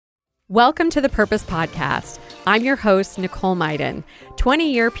Welcome to the Purpose Podcast. I'm your host, Nicole Maiden,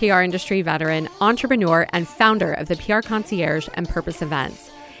 20-year PR industry veteran, entrepreneur, and founder of the PR Concierge and Purpose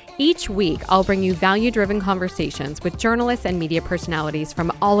Events. Each week, I'll bring you value-driven conversations with journalists and media personalities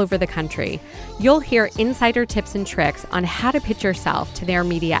from all over the country. You'll hear insider tips and tricks on how to pitch yourself to their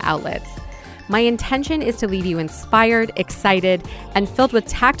media outlets. My intention is to leave you inspired, excited, and filled with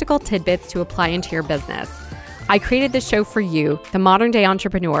tactical tidbits to apply into your business. I created this show for you, the modern day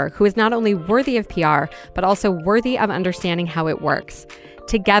entrepreneur who is not only worthy of PR, but also worthy of understanding how it works.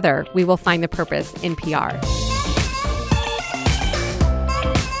 Together, we will find the purpose in PR.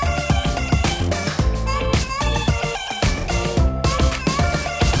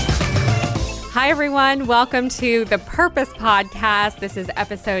 Hi, everyone. Welcome to the Purpose Podcast. This is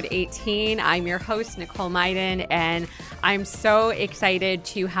episode 18. I'm your host, Nicole Maiden, and I'm so excited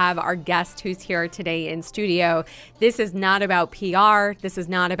to have our guest who's here today in studio. This is not about PR. This is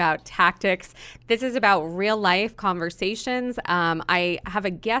not about tactics. This is about real life conversations. I have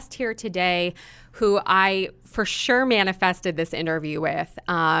a guest here today who I for sure manifested this interview with.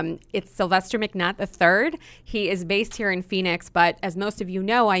 It's Sylvester McNutt III. He is based here in Phoenix, but as most of you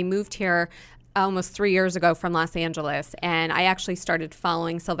know, I moved here almost 3 years ago from Los Angeles. And I actually started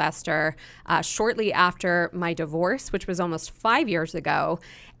following Sylvester shortly after my divorce, which was almost 5 years ago,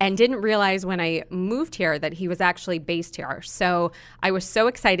 and didn't realize when I moved here that he was actually based here. So I was so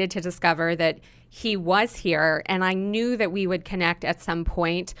excited to discover that he was here, and I knew that we would connect at some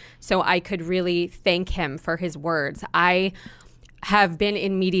point so I could really thank him for his words. I have been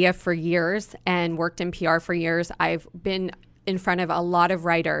in media for years and worked in PR for years. I've been in front of a lot of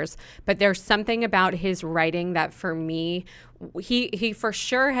writers, but there's something about his writing that for me, he for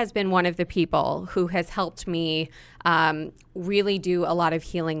sure has been one of the people who has helped me really do a lot of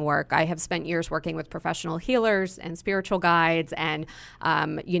healing work. I have spent years working with professional healers and spiritual guides and,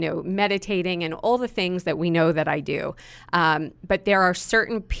 meditating and all the things that we know that I do. But there are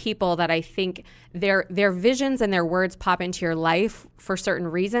certain people that I think their visions and their words pop into your life for certain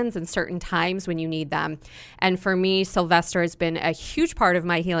reasons and certain times when you need them. And for me, Sylvester has been a huge part of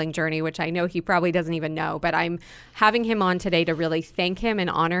my healing journey, which I know he probably doesn't even know, but I'm having him on today to really thank him and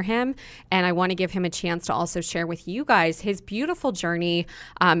honor him. And I want to give him a chance to also share with you guys his beautiful journey,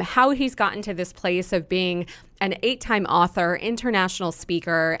 how he's gotten to this place of being an 8-time author, international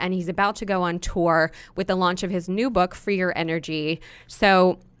speaker, and he's about to go on tour with the launch of his new book, Free Your Energy.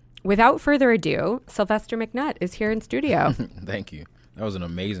 So without further ado, Sylvester McNutt is here in studio. Thank you. That was an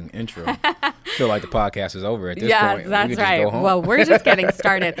amazing intro. I feel like the podcast is over at this point. Yeah, that's right. Well, we're just getting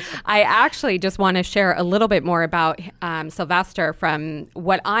started. I actually just want to share a little bit more about Sylvester from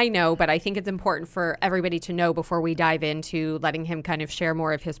what I know, but I think it's important for everybody to know before we dive into letting him kind of share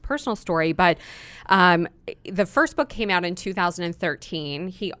more of his personal story. But the first book came out in 2013.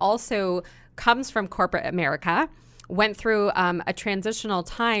 He also comes from corporate America. Went through a transitional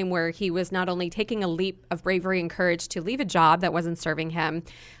time where he was not only taking a leap of bravery and courage to leave a job that wasn't serving him,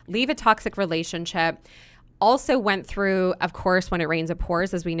 leave a toxic relationship, also went through, of course, when it rains, it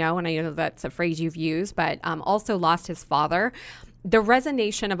pours, as we know, and I know that's a phrase you've used, but also lost his father. The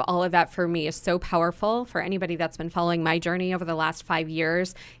resonance of all of that for me is so powerful. For anybody that's been following my journey over the last 5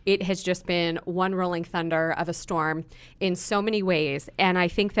 years, it has just been one rolling thunder of a storm in so many ways. And I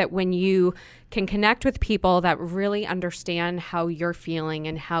think that when you can connect with people that really understand how you're feeling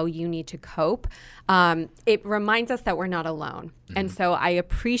and how you need to cope, it reminds us that we're not alone. Mm-hmm. And so I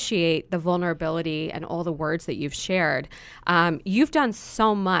appreciate the vulnerability and all the words that you've shared. You've done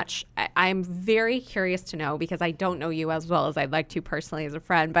so much. I'm very curious to know, because I don't know you as well as I'd like to personally as a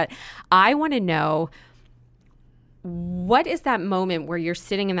friend, but I want to know, what is that moment where you're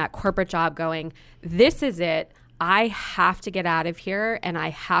sitting in that corporate job going, this is it, I have to get out of here and I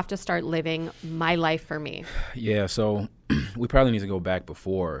have to start living my life for me? Yeah, so we probably need to go back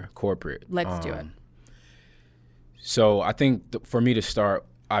before corporate. Let's do it. So I think for me to start,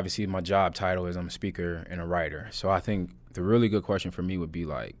 obviously my job title is I'm a speaker and a writer. So I think the really good question for me would be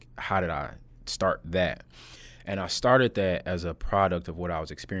like, how did I start that? And I started that as a product of what I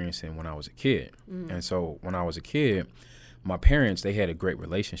was experiencing when I was a kid. Mm. And so when I was a kid, my parents, they had a great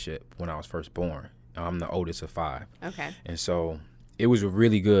relationship when I was first born. I'm the oldest of 5. Okay. And so it was a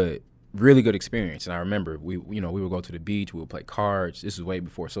really good experience. And I remember we would go to the beach, we would play cards. This was way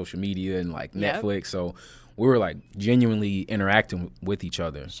before social media and like Netflix. So we were like genuinely interacting with each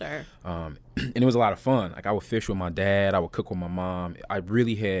other. Sure. And it was a lot of fun. Like I would fish with my dad, I would cook with my mom. I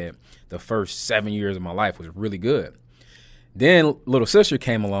really had the first 7 years of my life was really good. Then little sister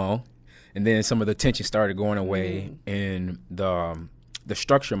came along, and then some of the tension started going away, and the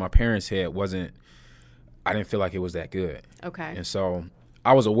structure my parents had wasn't. I didn't feel like it was that good. Okay. And so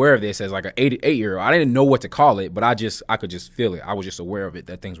I was aware of this as like an 8-year-old. I didn't know what to call it, but I could just feel it. I was just aware of it,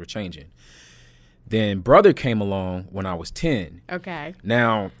 that things were changing. Then brother came along when I was 10. Okay.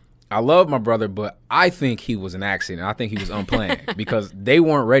 Now, I love my brother, but I think he was an accident. I think he was unplanned because they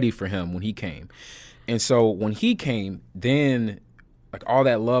weren't ready for him when he came. And so when he came, then like all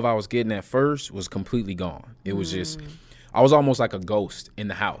that love I was getting at first was completely gone. It was just, I was almost like a ghost in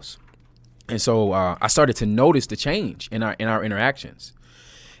the house. And so I started to notice the change in our interactions.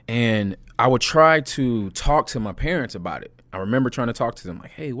 And I would try to talk to my parents about it. I remember trying to talk to them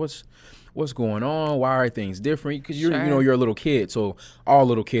like, hey, what's going on? Why are things different? Because you're a little kid. So all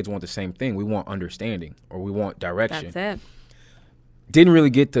little kids want the same thing. We want understanding, or we want direction. That's it. Didn't really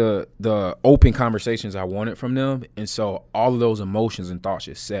get the open conversations I wanted from them. And so all of those emotions and thoughts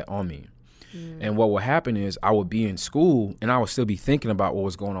just set on me. And what would happen is I would be in school and I would still be thinking about what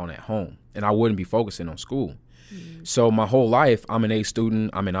was going on at home, and I wouldn't be focusing on school. So my whole life, I'm an A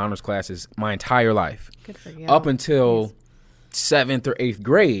student. I'm in honors classes my entire life. Good for you. Up until 7th or 8th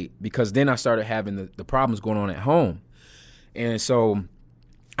grade, because then I started having the problems going on at home. And so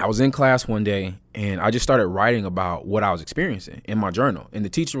I was in class one day and I just started writing about what I was experiencing in my journal. And the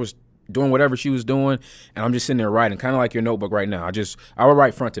teacher was doing whatever she was doing, and I'm just sitting there writing, kind of like your notebook right now. I would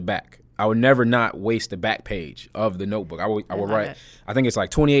write front to back. I would never not waste the back page of the notebook. I would write, I think it's like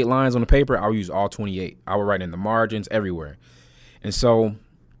 28 lines on the paper. I would use all 28. I would write in the margins, everywhere. And so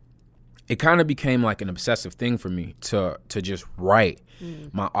it kind of became like an obsessive thing for me to just write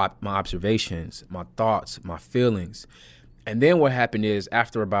my observations, my thoughts, my feelings. And then what happened is,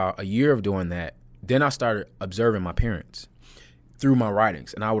 after about a year of doing that, then I started observing my parents through my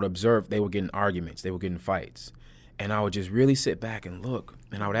writings. And I would observe they were getting arguments, they were getting fights. And I would just really sit back and look,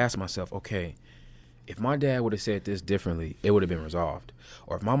 and I would ask myself, okay, if my dad would have said this differently, it would have been resolved.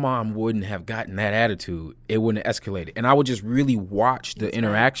 Or if my mom wouldn't have gotten that attitude, it wouldn't have escalated. And I would just really watch the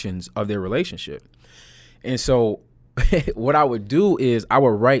interactions of their relationship. And so what I would do is I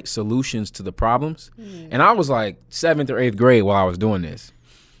would write solutions to the problems. And I was like 7th or 8th grade while I was doing this.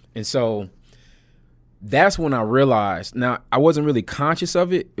 And so that's when I realized, now I wasn't really conscious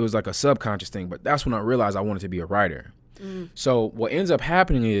of it. It was like a subconscious thing, but that's when I realized I wanted to be a writer. So what ends up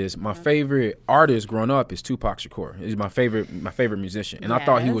happening is my favorite artist growing up is Tupac Shakur. He's my favorite musician. And I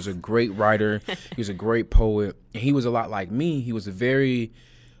thought he was a great writer. He was a great poet. And he was a lot like me. He was a very,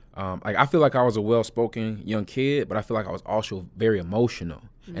 I feel like I was a well-spoken young kid, but I feel like I was also very emotional.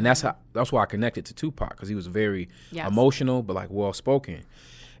 And that's why I connected to Tupac, because he was very emotional, but like well-spoken.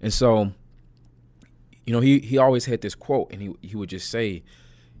 And so, you know, he always had this quote, and he would just say,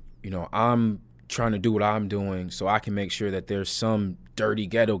 you know, I'm trying to do what I'm doing so I can make sure that there's some dirty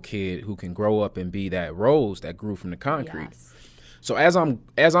ghetto kid who can grow up and be that rose that grew from the concrete. So as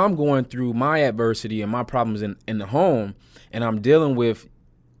I'm going through my adversity and my problems in the home, and I'm dealing with,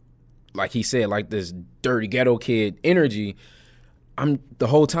 like he said, like this dirty ghetto kid energy, the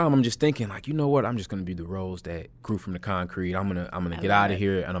whole time I'm just thinking, like, you know what, I'm just gonna be the rose that grew from the concrete. I'm gonna get out of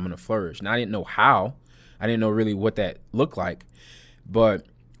here and I'm gonna flourish. And I didn't know how. I didn't know really what that looked like. But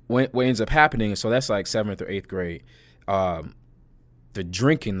what ends up happening, so that's like 7th or 8th grade, the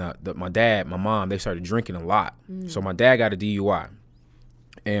drinking, my dad, my mom, they started drinking a lot. So my dad got a DUI.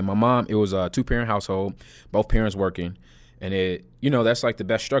 And my mom, it was a 2-parent household, both parents working. And it, you know, that's like the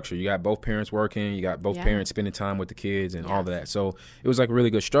best structure. You got both parents working, you got both parents spending time with the kids and all of that. So it was like a really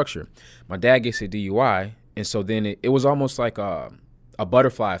good structure. My dad gets a DUI, and so then it was almost like a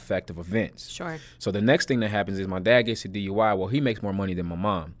butterfly effect of events. Sure. So the next thing that happens is my dad gets a DUI. Well, he makes more money than my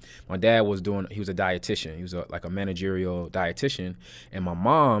mom. My dad he was a dietitian. He was like a managerial dietitian. And my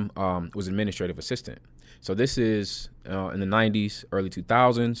mom was administrative assistant. So this is in the 90s, early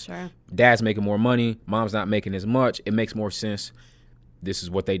 2000s. Sure. Dad's making more money. Mom's not making as much. It makes more sense. This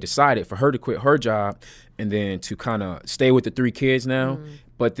is what they decided, for her to quit her job and then to kind of stay with the 3 kids now,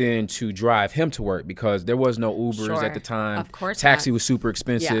 but then to drive him to work, because there was no Ubers at the time. Of course Taxi not. was super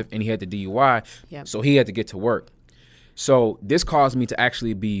expensive, and he had the DUI, Yep. so he had to get to work. So this caused me to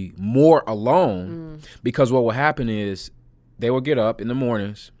actually be more alone, because what would happen is they would get up in the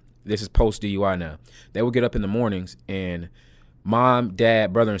mornings. This is post DUI now. They would get up in the mornings, and mom,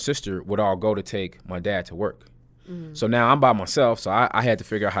 dad, brother, and sister would all go to take my dad to work. So now I'm by myself, so I had to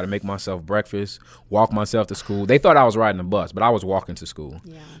figure out how to make myself breakfast, walk myself to school. They thought I was riding a bus, but I was walking to school.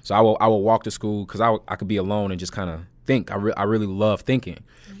 Yeah. So I would walk to school, because I could be alone and just kind of think. I really love thinking.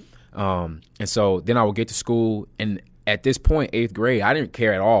 And so then I would get to school, and at this point, 8th grade, I didn't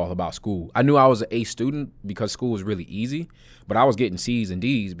care at all about school. I knew I was an A student because school was really easy, but I was getting C's and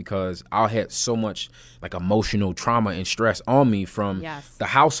D's because I had so much like emotional trauma and stress on me from the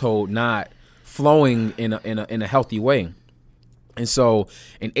household not flowing in a healthy way. And so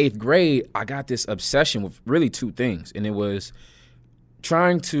in 8th grade, I got this obsession with really two things. And it was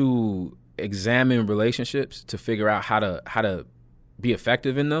trying to examine relationships to figure out how to be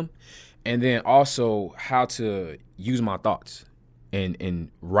effective in them. And then also how to use my thoughts and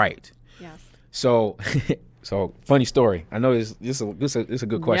write. Yes. So funny story. I know this is a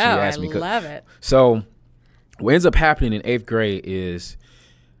good question you asked me. I love it. So what ends up happening in 8th grade is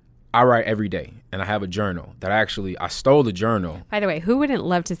I write every day, and I have a journal that I stole the journal. By the way, who wouldn't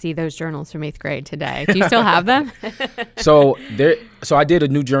love to see those journals from 8th grade today? Do you still have them? So I did a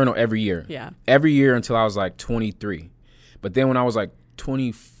new journal every year. Yeah. Every year until I was like 23. But then when I was like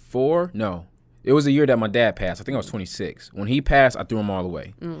 24, no. It was the year that my dad passed. I think I was 26. When he passed, I threw them all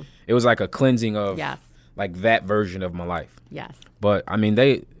away. It was like a cleansing of like that version of my life. Yes. But I mean,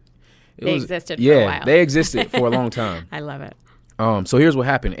 they existed for a while. Yeah, they existed for a long time. I love it. So here's what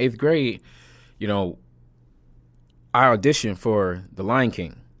happened. 8th grade, I auditioned for The Lion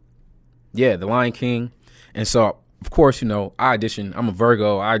King. Yeah, The Lion King. And so, of course, I auditioned. I'm a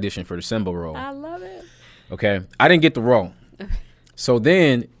Virgo. I auditioned for the Simba role. I love it. Okay. I didn't get the role. So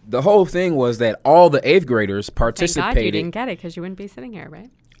then the whole thing was that all the 8th graders participated. Thank God you didn't get it because you wouldn't be sitting here,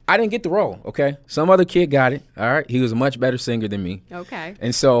 right? I didn't get the role, okay? Some other kid got it, all right? He was a much better singer than me. Okay.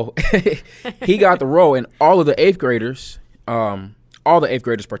 And so he got the role, and all the 8th graders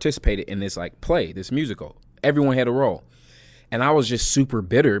participated in this like play, this musical. Everyone had a role. And I was just super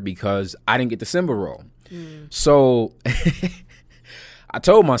bitter because I didn't get the Simba role. So I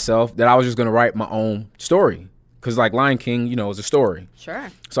told myself that I was just going to write my own story because like Lion King, is a story. Sure.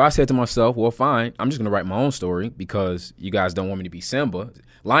 So I said to myself, well, fine. I'm just going to write my own story because you guys don't want me to be Simba.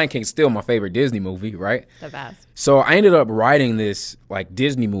 Lion King's still my favorite Disney movie, right? The best. So I ended up writing this like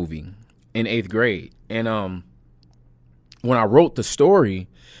Disney movie in 8th grade. And when I wrote the story,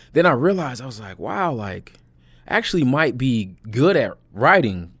 then I realized I was like, wow, like I actually might be good at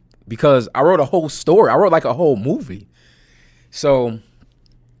writing because I wrote a whole story. I wrote like a whole movie. So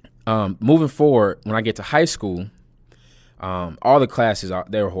moving forward, when I get to high school, all the classes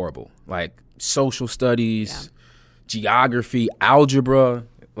they were horrible. Like social studies, geography, algebra,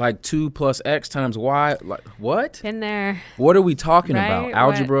 like 2 + X × Y. Like what? Been there. What are we talking right? about?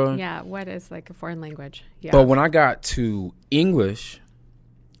 Algebra. What is like a foreign language? Yeah. But when I got to English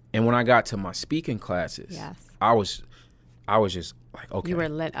and when I got to my speaking classes, I was just like, okay. You were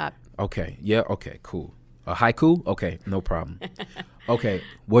lit up. Okay. Yeah. Okay. Cool. A haiku? Okay. No problem. Okay.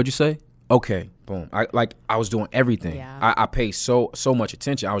 What'd you say? Okay. Boom. I was doing everything. Yeah. I paid so much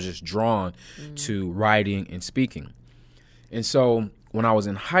attention. I was just drawn to writing and speaking. And so when I was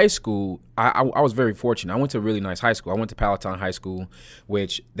in high school, I was very fortunate. I went to a really nice high school. I went to Palatine High School,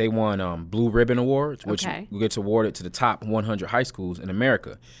 which they won Blue Ribbon Awards, which gets awarded to the top 100 high schools in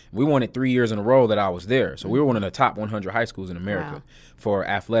America. We won it 3 years in a row that I was there. So we were one of the top 100 high schools in America for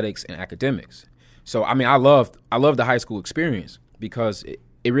athletics and academics. So, I mean, I loved the high school experience because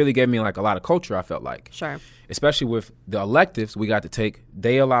it really gave me like a lot of culture, I felt like. Sure. Especially with the electives we got to take.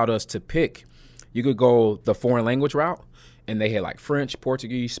 They allowed us to pick. You could go the foreign language route. And they had like French,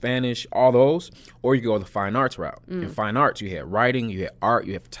 Portuguese, Spanish, all those. Or you could go the fine arts route. In fine arts, you had writing, you had art,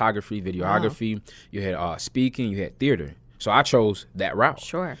 you had photography, videography, you had speaking, you had theater. So I chose that route.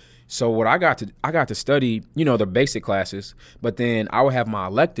 Sure. So what I got to study, the basic classes, but then I would have my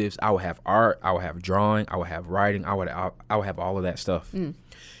electives. I would have art, I would have drawing, I would have writing, I would have all of that stuff.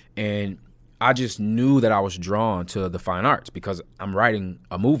 And I just knew that I was drawn to the fine arts because I'm writing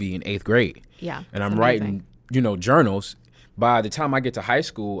a movie in 8th grade. Yeah. And I'm writing, journals. By the time I get to high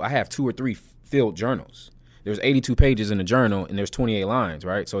school, I have 2 or 3 filled journals. There's 82 pages in a journal, and there's 28 lines,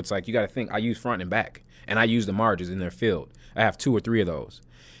 right? So it's like you got to think. I use front and back, and I use the margins, and they're filled. I have 2 or 3 of those.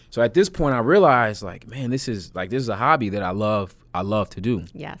 So at this point, I realized, like, man, this is a hobby that I love to do.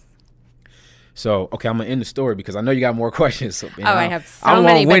 Yes. So, okay, I'm going to end the story because I know you got more questions. So, I have so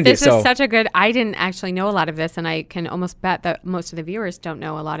many, but this is such a good, I didn't actually know a lot of this, and I can almost bet that most of the viewers don't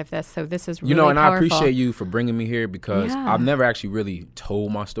know a lot of this, so this is really and powerful. I appreciate you for bringing me here because I've never actually really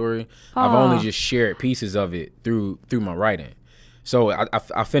told my story. I've only just shared pieces of it through my writing. So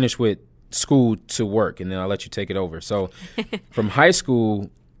I finished with school to work, and then I'll let you take it over. So from high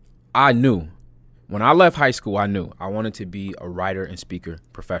school, I knew. When I left high school, I knew I wanted to be a writer and speaker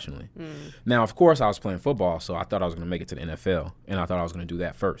professionally. Now, of course, I was playing football, so I thought I was going to make it to the NFL, and I thought I was going to do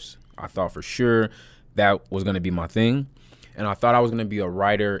that first. I thought for sure that was going to be my thing. And I thought I was going to be a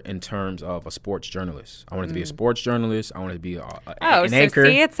writer in terms of a sports journalist. I wanted to be a sports journalist. I wanted to be an anchor.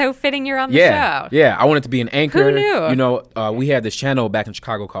 See, it's so fitting you're on the show. Yeah, I wanted to be an anchor. Who knew? You know, we had this channel back in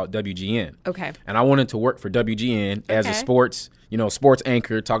Chicago called WGN. Okay. And I wanted to work for WGN as a sports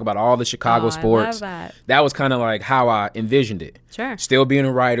anchor, talk about all the Chicago sports. I love that. That was kind of like how I envisioned it. Sure. Still being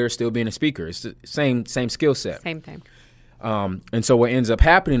a writer, still being a speaker. It's the same skill set. Same thing. And so what ends up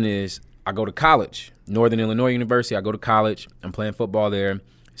happening is I go to college, Northern Illinois University. I go to college. I'm playing football there,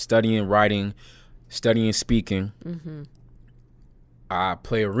 studying writing, studying speaking. Mm-hmm. I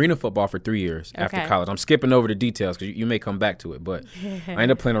play arena football for 3 years after college. I'm skipping over the details because you may come back to it. But I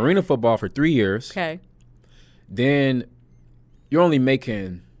ended up playing arena football for 3 years. Okay. Then you're only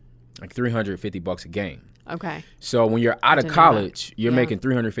making like $350 a game. Okay. So when you're out of college, you're making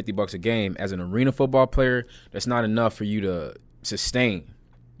 $350 a game. As an arena football player, that's not enough for you to sustain,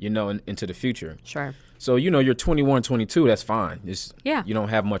 into the future. Sure. So, you're 21, 22, that's fine. You don't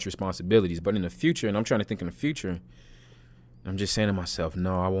have much responsibilities. But in the future, and I'm trying to think in the future, I'm just saying to myself,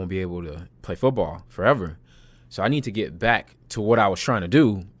 no, I won't be able to play football forever. So I need to get back to what I was trying to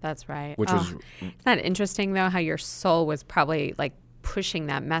do. That's right. Which was. Isn't that interesting, though, how your soul was probably like pushing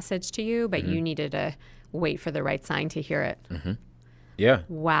that message to you, but you needed to wait for the right sign to hear it. Mm-hmm. Yeah.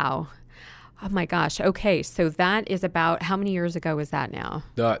 Wow. Oh my gosh. Okay. So that is about, how many years ago was that now?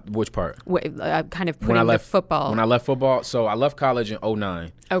 Which part? Kind of putting the football. When I left football. So I left college in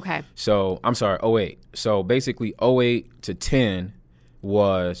 2009. Okay. So I'm sorry, 2008. So basically 2008 to 10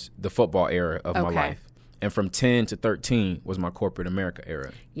 was the football era of my life. And from 10 to 13 was my corporate America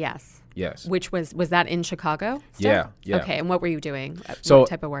era. Yes. Yes. Which was that in Chicago still? Yeah. Okay. And what were you doing? So what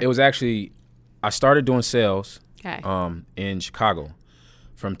type of work? It was actually, I started doing sales okay. In Chicago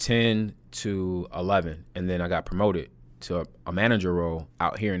from 10 to 11. And then I got promoted to a manager role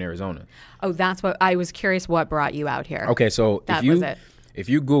out here in Arizona. Oh, that's what, I was curious what brought you out here. Okay, so that was it. If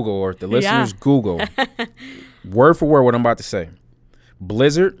you Google, or if the listeners Google, word for word what I'm about to say,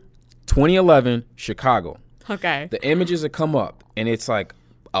 Blizzard 2011 Chicago. Okay. The images that come up, and it's like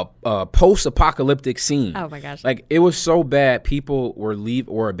a post-apocalyptic scene. Oh, my gosh. Like, it was so bad, people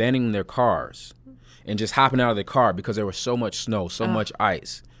were abandoning their cars and just hopping out of their car because there was so much snow, so much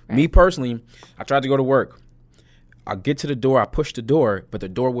ice. Right. Me personally, I tried to go to work. I get to the door, I push the door, but the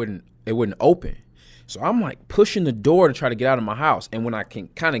door wouldn't open. So I'm like pushing the door to try to get out of my house. And when I can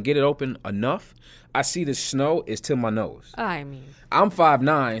kind of get it open enough, I see the snow is to my nose. I mean, I'm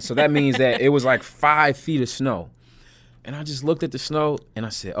 5'9", so that means that it was like 5 feet of snow. And I just looked at the snow and I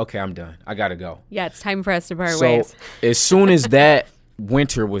said, okay, I'm done. I got to go. Yeah, it's time for us to part ways. So as soon as that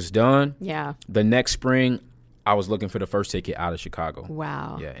winter was done, yeah, the next spring, I was looking for the first ticket out of Chicago.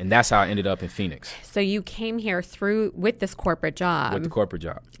 Wow. Yeah, and that's how I ended up in Phoenix. So you came here with this corporate job. With the corporate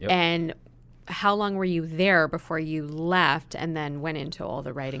job, yep. And how long were you there before you left and then went into all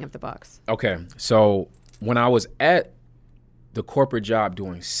the writing of the books? Okay, so when I was at the corporate job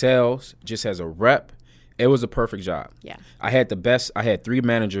doing sales, just as a rep, it was a perfect job. Yeah. I had 3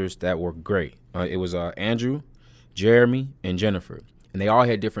 managers that were great. It was Andrew, Jeremy, and Jennifer. And they all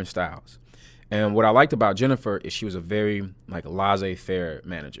had different styles. And what I liked about Jennifer is she was a very like laissez-faire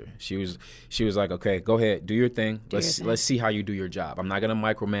manager. She was like, okay, go ahead, do your thing. Let's see how you do your job. I'm not gonna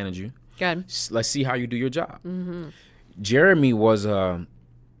micromanage you. Good. Let's see how you do your job. Mm-hmm. Jeremy was,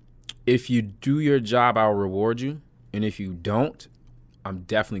 if you do your job, I'll reward you, and if you don't, I'm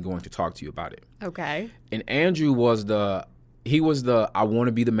definitely going to talk to you about it. Okay. And Andrew was I want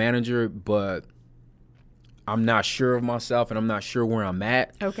to be the manager, but I'm not sure of myself and I'm not sure where I'm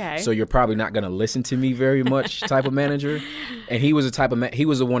at. Okay. So you're probably not going to listen to me very much type of manager. And he was he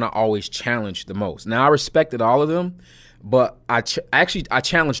was the one I always challenged the most. Now I respected all of them, but I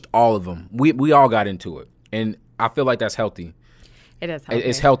challenged all of them. We all got into it. And I feel like that's healthy. It is healthy.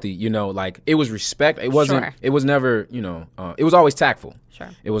 It's healthy, like it was respect. It wasn't, sure. It was never, it was always tactful. Sure.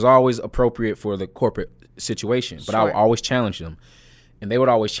 It was always appropriate for the corporate situation, but I would always challenge them. And they would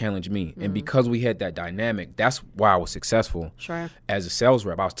always challenge me. Mm-hmm. And because we had that dynamic, that's why I was successful. Sure. As a sales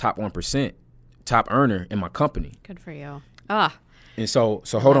rep, I was top 1%, top earner in my company. Good for you. And so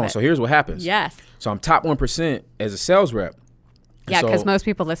hold on. So here's what happens. Yes. So I'm top 1% as a sales rep. Yeah, because most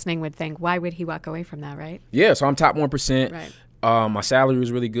people listening would think, why would he walk away from that, right? Yeah, so I'm top 1%. Right. My salary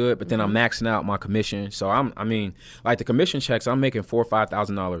was really good, but then I'm maxing out my commission. So like the commission checks, I'm making $4,000 or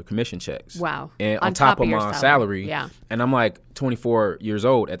 $5,000 commission checks. Wow. And on top of your my salary. Yeah. And I'm like 24 years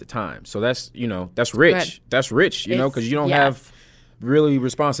old at the time. So that's rich. Good. That's rich, because you don't have really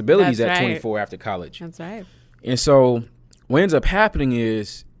responsibilities That's at right. 24 after college. That's right. And so what ends up happening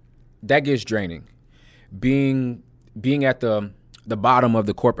is that gets draining. Being at the the bottom of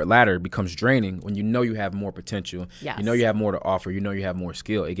the corporate ladder becomes draining when you know you have more potential. Yes. You know you have more to offer. You know you have more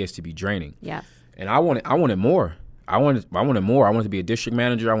skill. It gets to be draining. Yes. And I wanted more. I wanted more. I wanted to be a district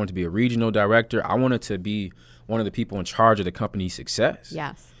manager. I wanted to be a regional director. I wanted to be one of the people in charge of the company's success.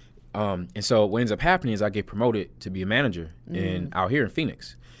 Yes. And so what ends up happening is I get promoted to be a manager out here in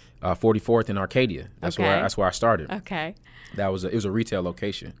Phoenix, 44th in Arcadia. That's where I started. Okay. It was a retail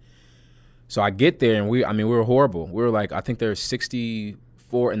location. So I get there and we were horrible. We were like, I think there's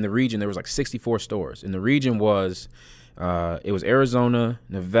 64 in the region. There was like 64 stores. And the region was, it was Arizona,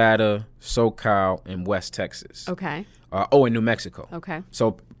 Nevada, SoCal, and West Texas. Okay. And New Mexico. Okay.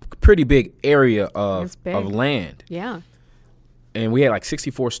 So pretty big area of land. Yeah. And we had like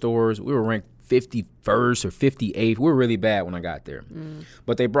 64 stores. We were ranked 51st or 58th. We were really bad when I got there.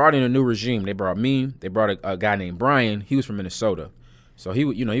 But they brought in a new regime. They brought me. They brought a guy named Brian. He was from Minnesota. So he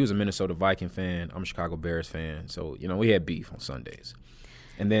was a Minnesota Viking fan. I'm a Chicago Bears fan. So, we had beef on Sundays.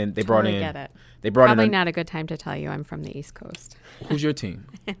 And then they brought in. Get it. They brought Probably in. not a good time to tell you I'm from the East Coast. Who's your team?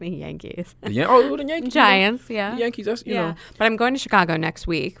 The Yankees. The Yankees. Giants, yeah. The Yankees, that's, you know. But I'm going to Chicago next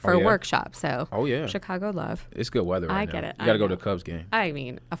week for a workshop, so. Oh, yeah. Chicago love. It's good weather right now. I get it. You got to go to a Cubs game. I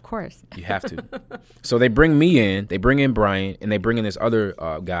mean, of course. You have to. So they bring me in. They bring in Brian, and they bring in this other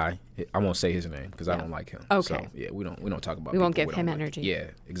guy. I won't say his name because I don't like him. Okay. So, yeah, we don't talk about We won't give we him don't like. energy.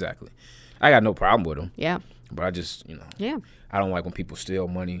 Yeah, exactly. I got no problem with him. Yeah. But I just, Yeah. I don't like when people steal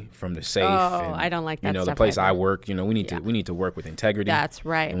money from the safe. Oh, I don't like that the stuff place either. I work, we need to work with integrity. That's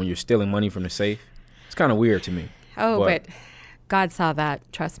right. And when you're stealing money from the safe, it's kind of weird to me. Oh, but God saw that.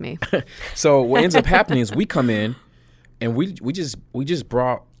 Trust me. So what ends up happening is we come in, and we just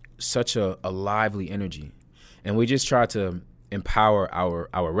brought such a lively energy, and we just tried to empower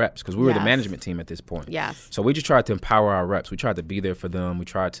our reps because we were the management team at this point. Yes. So we just tried to empower our reps. We tried to be there for them. We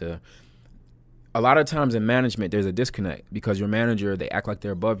tried to. A lot of times in management, there's a disconnect because your manager, they act like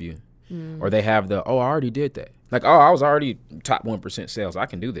they're above you, or they have I already did that. Like, I was already top 1% sales. I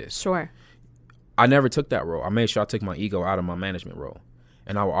can do this. Sure. I never took that role. I made sure I took my ego out of my management role,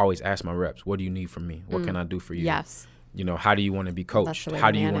 and I will always ask my reps, "What do you need from me? What can I do for you?" Yes. How do you want to be coached?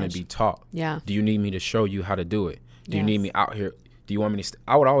 How do you want to be taught? Yeah. Do you need me to show you how to do it? Do you need me out here? Do you want me to?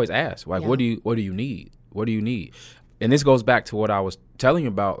 I would always ask, like, what do you need? What do you need? And this goes back to what I was telling you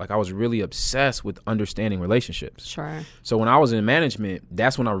about. Like, I was really obsessed with understanding relationships. Sure. So when I was in management,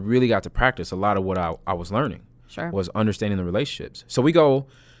 that's when I really got to practice a lot of what I was learning. Sure. Was understanding the relationships. So we go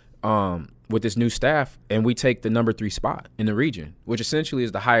with this new staff, and we take the number 3 spot in the region, which essentially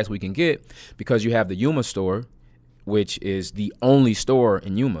is the highest we can get because you have the Yuma store, which is the only store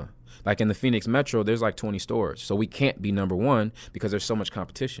in Yuma. Like in the Phoenix Metro, there's like 20 stores. So we can't be number 1 because there's so much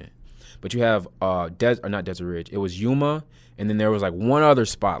competition. But you have not Desert Ridge. It was Yuma, and then there was like one other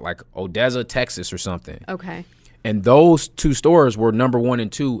spot, like Odessa, Texas or something. Okay. And those 2 stores were number 1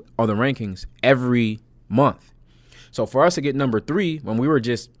 and 2 on the rankings every month. So for us to get number 3 when we were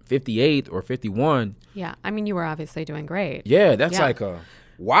just 58th or 51. Yeah. I mean, you were obviously doing great. Yeah, that's like a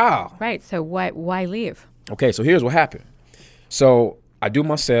wow. Right. So why leave? Okay, so here's what happened. So I do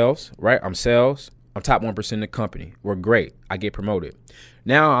my sales, right? I'm sales. I'm top 1% in the company. We're great. I get promoted.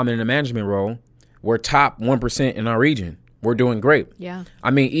 Now I'm in a management role. We're top 1% in our region. We're doing great. Yeah.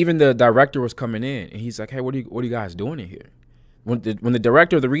 I mean, even the director was coming in, and he's like, "Hey, what are you guys doing in here?" When the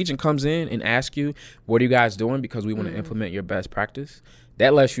director of the region comes in and asks you, "What are you guys doing?" because we want to implement your best practice,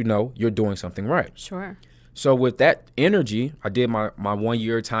 that lets you know you're doing something right. Sure. So with that energy, I did my 1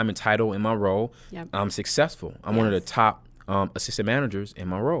 year time and title in my role. Yep. I'm successful. I'm one of the top assistant managers in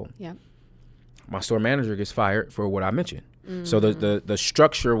my role. Yep. My store manager gets fired for what I mentioned. So the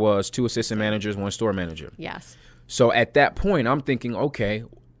structure was 2 assistant managers, 1 store manager. Yes. So at that point, I'm thinking, okay,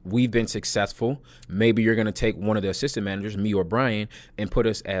 we've been successful. Maybe you're going to take one of the assistant managers, me or Brian, and put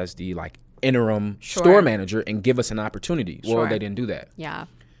us as the interim store manager and give us an opportunity. Well, they didn't do that. Yeah.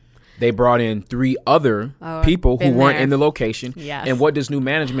 They brought in 3 other people who weren't in the location. Yes. And what does new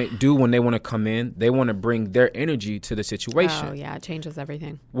management do when they want to come in? They want to bring their energy to the situation. Oh, yeah. It changes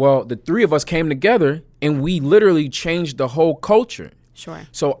everything. Well, the 3 of us came together, and we literally changed the whole culture. Sure.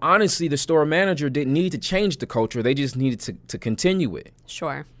 So honestly, the store manager didn't need to change the culture. They just needed to continue it.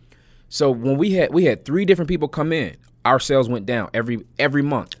 Sure. So when we had 3 different people come in, our sales went down every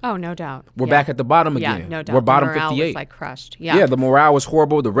month. Oh, no doubt. We're back at the bottom again. Yeah, no doubt. We're bottom the morale 58. was crushed. Yeah. Yeah, the morale was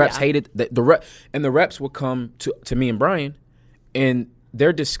horrible. The reps hated and the reps would come to me and Brian, and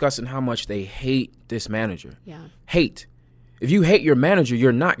they're discussing how much they hate this manager. Yeah. Hate. If you hate your manager,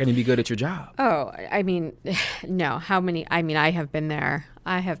 you're not going to be good at your job. Oh, I mean, no. I have been there.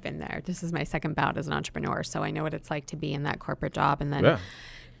 This is my second bout as an entrepreneur, so I know what it's like to be in that corporate job and then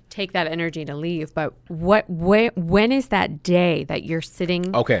take that energy to leave. But when is that day that you're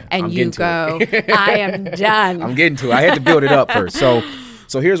sitting and you go, I am done? I'm getting to it. I had to build it up first. So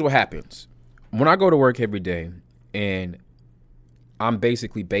here's what happens. When I go to work every day and I'm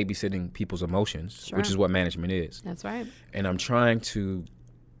basically babysitting people's emotions, which is what management is. That's right. And I'm trying to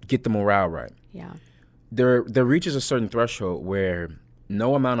get the morale right. Yeah. There reaches a certain threshold where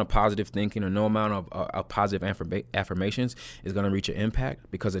no amount of positive thinking or no amount of positive affirmations is going to reach an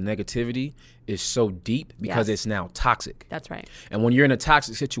impact, because the negativity is so deep because it's now toxic. That's right. And when you're in a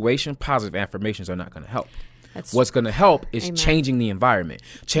toxic situation, positive affirmations are not going to help. What's going to help is changing the environment,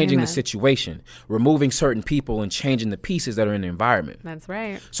 changing the situation, removing certain people and changing the pieces that are in the environment. That's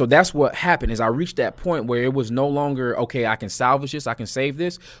right. So that's what happened. Is I reached that point where it was no longer, okay, I can salvage this, I can save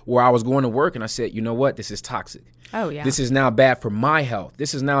this, where I was going to work and I said, you know what, this is toxic. Oh, yeah. This is now bad for my health.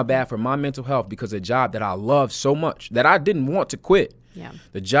 This is now bad for my mental health, because a job that I love so much that I didn't want to quit. Yeah.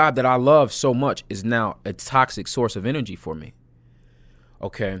 The job that I love so much is now a toxic source of energy for me.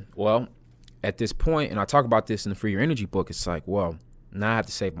 Okay, well, at this point, and I talk about this in the Free Your Energy book, it's like, well, now I have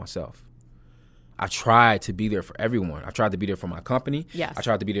to save myself. I tried to be there for everyone. I tried to be there for my company. Yes. I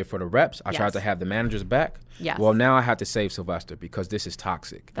tried to be there for the reps. I tried to have the managers back. Yes. Well, now I have to save Sylvester because this is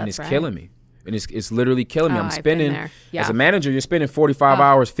toxic. And it's right. killing me. And it's literally killing me. I'm spending, Yeah. as a manager, you're spending 45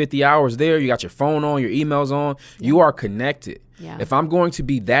 hours, 50 hours there. You got your phone on, your emails on. Yeah. You are connected. Yeah. If I'm going to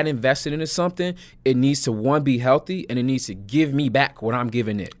be that invested into something, it needs to, one, be healthy, and it needs to give me back what I'm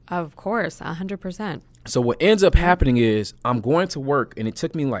giving it. Of course, 100%. So what ends up happening is I'm going to work, and it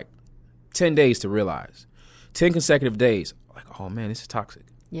took me like 10 days to realize. 10 consecutive days. Like, oh, man, this is toxic.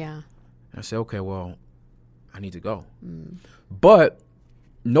 Yeah. And I said, okay, well, I need to go. But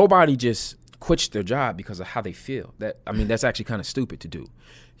nobody just quits their job because of how they feel. That's actually kind of stupid to do.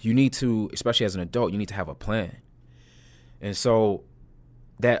 You need to, especially as an adult, you need to have a plan. And so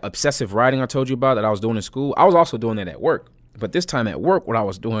that obsessive writing I told you about that I was doing in school, I was also doing that at work. But this time at work, what I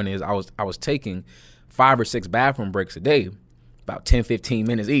was doing is I was taking 5 or 6 bathroom breaks a day, about 10, 15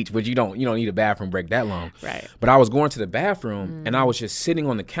 minutes each, but you don't need a bathroom break that long. Right. But I was going to the bathroom and I was just sitting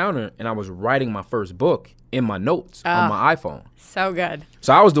on the counter and I was writing my first book in my notes on my iPhone. So good.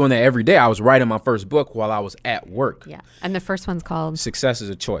 So I was doing that every day. I was writing my first book while I was at work. Yeah. And the first one's called? Success is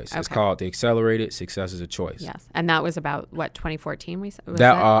a Choice. Okay. It's called The Accelerated Success is a Choice. Yes. And that was about, what, 2014 we said?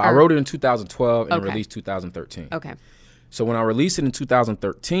 I wrote it in 2012 and released 2013. Okay. So when I released it in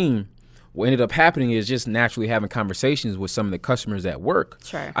 2013, what ended up happening is just naturally having conversations with some of the customers at work.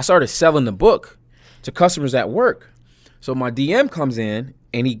 Sure. I started selling the book to customers at work. So my DM comes in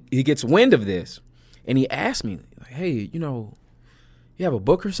and he gets wind of this and he asked me, like, hey, you have a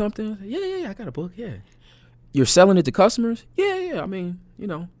book or something? Yeah, I got a book, yeah. You're selling it to customers? Yeah. I mean,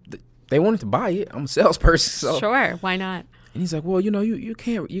 they wanted to buy it. I'm a salesperson. So. Sure, why not? And he's like, well, you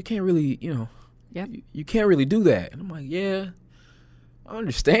can't really, Yep. you can't really do that. And I'm like, yeah, I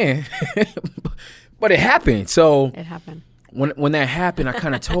understand. But it happened. So it happened. When that happened, I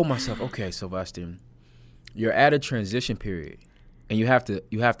kind of told myself, okay, Sylvester, you're at a transition period and you have to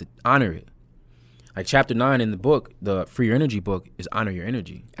honor it. Like chapter 9 in the book, the Free Your Energy book, is honor your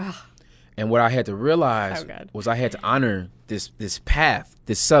energy. Ugh. And what I had to realize was I had to honor this path,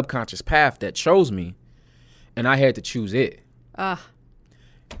 this subconscious path that chose me, and I had to choose it. Ugh.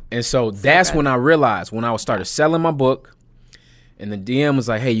 And so that's when I realized, when I started selling my book, and the DM was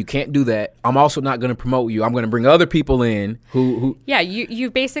like, hey, you can't do that. I'm also not going to promote you. I'm going to bring other people in who. Yeah, you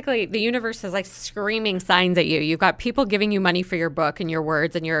basically, the universe is like screaming signs at you. You've got people giving you money for your book and your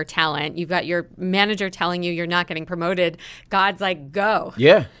words and your talent. You've got your manager telling you you're not getting promoted. God's like, go.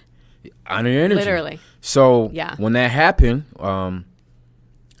 Yeah. Honor your energy. Literally. So when that happened, I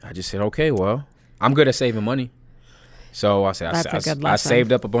just said, okay, well, I'm good at saving money. So I said, I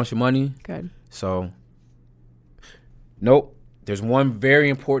saved up a bunch of money. Good. So, nope. There's one very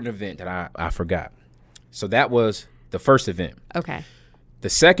important event that I forgot. So that was the first event. Okay.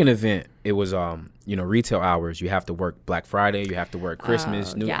 The second event, it was retail hours. You have to work Black Friday. You have to work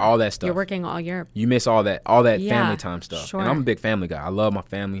Christmas, all that stuff. You're working all year. You miss all that family time stuff. Sure. And I'm a big family guy. I love my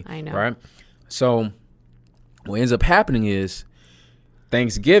family. I know. Right? So what ends up happening is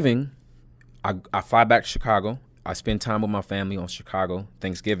Thanksgiving, I fly back to Chicago. I spend time with my family on Chicago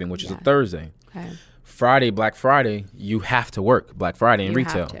Thanksgiving, which is a Thursday. Okay. Friday, Black Friday, you have to work Black Friday in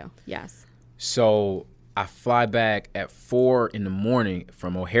retail. You have to, yes. So I fly back at 4 in the morning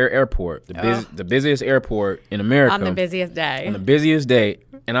from O'Hare Airport, the busiest airport in America. On the busiest day. On the busiest day.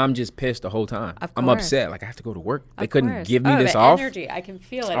 And I'm just pissed the whole time. I'm upset. Like, I have to go to work. They couldn't give me this off. Energy. I can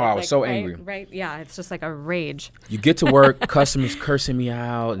feel it. Oh, I was so angry. Right. Yeah. It's just like a rage. You get to work, customers cursing me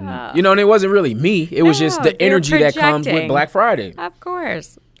out. And, and it wasn't really me. It was just the energy that comes with Black Friday. Of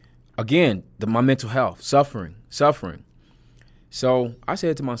course. again, my mental health, suffering. So I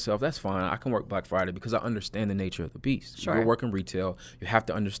said to myself, that's fine. I can work Black Friday because I understand the nature of the beast. Sure. You're working retail. You have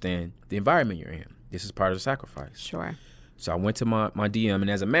to understand the environment you're in. This is part of the sacrifice. Sure. So I went to my DM, and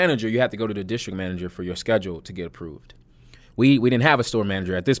as a manager, you have to go to the district manager for your schedule to get approved. We didn't have a store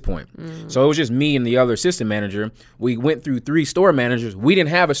manager at this point. So it was just me and the other assistant manager. We went through 3 store managers. We didn't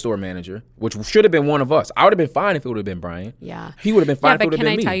have a store manager, which should have been one of us. I would have been fine if it would have been Brian. Yeah. He would have been fine if it would have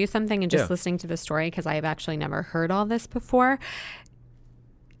been me. But can I tell you something? And just listening to the story, because I have actually never heard all this before.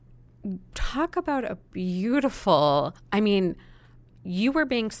 Talk about a beautiful, you were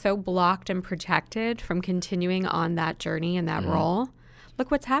being so blocked and protected from continuing on that journey and that role. Look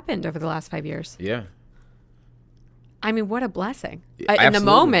what's happened over the last 5 years. Yeah. What a blessing. Absolutely. In the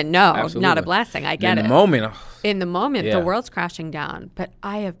moment, no, Absolutely. not a blessing. I get it. In the moment, Yeah. the world's crashing down. But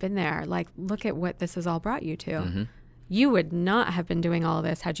I have been there. Like, look at what this has all brought you to. You would not have been doing all of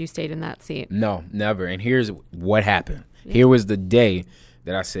this had you stayed in that seat. No, never. And here's what happened. Here was the day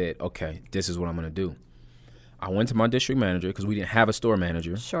that I said, okay, this is what I'm going to do. I went to my district manager because we didn't have a store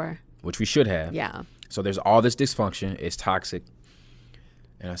manager. Sure. Which we should have. Yeah. So there's all this dysfunction. It's toxic.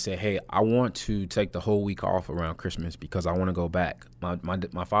 And I said, hey, I want to take the whole week off around Christmas because I want to go back.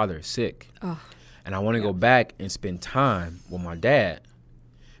 My father is sick. Oh. And I want to go back and spend time with my dad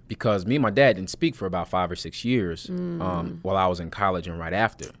because me and my dad didn't speak for about 5 or 6 years while I was in college and right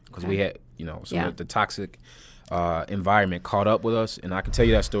after because we had, the toxic environment caught up with us. And I can tell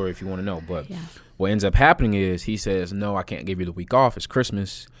you that story if you want to know. But what ends up happening is he says, no, I can't give you the week off. It's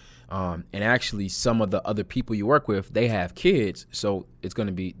Christmas. And actually, some of the other people you work with, they have kids, so they're going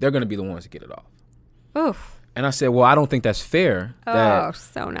to be the ones to get it off. Oof. And I said, well, I don't think that's fair. That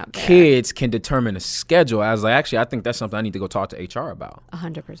so not fair. Kids can determine a schedule. I was like, actually, I think that's something I need to go talk to HR about.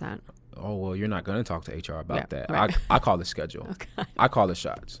 100%. Oh, well, you're not going to talk to HR about that. Right. I call the schedule. Okay. I call the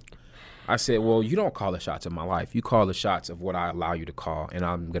shots. I said, well, you don't call the shots of my life. You call the shots of what I allow you to call, and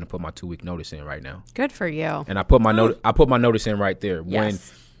I'm going to put my 2-week notice in right now. Good for you. And I put my notice in right there.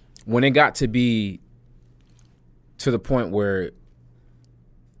 Yes. When it got to be to the point where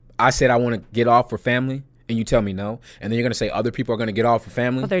I said I want to get off for family and you tell me no, and then you're going to say other people are going to get off for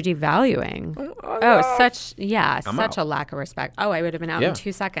family. Well, they're devaluing. Such a lack of respect. Oh, I would have been out in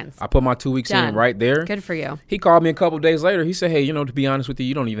 2 seconds. I put my 2 weeks in right there. Good for you. He called me a couple of days later. He said, hey, to be honest with you,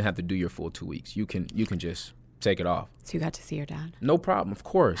 you don't even have to do your full 2 weeks. You can just take it off. So you got to see your dad? No problem, of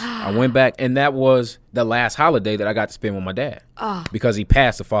course. I went back, and that was the last holiday that I got to spend with my dad because he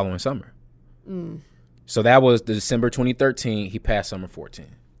passed the following summer. So that was December 2013. He passed summer 14.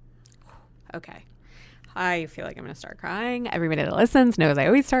 Okay. I feel like I'm going to start crying. Everybody that listens knows I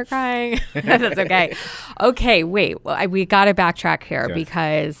always start crying. That's okay. Okay, wait. Well, we got to backtrack here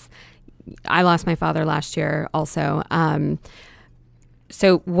because I lost my father last year also.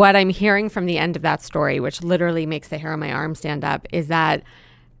 So what I'm hearing from the end of that story, which literally makes the hair on my arm stand up, is that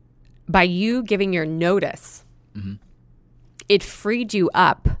by you giving your notice, it freed you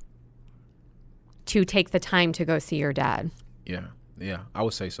up to take the time to go see your dad. Yeah, I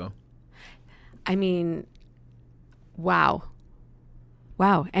would say so. Wow.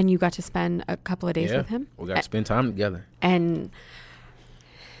 And you got to spend a couple of days with him? We got to spend time together. And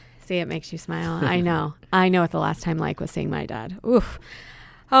see, it makes you smile. I know what the last time was seeing my dad. Oof.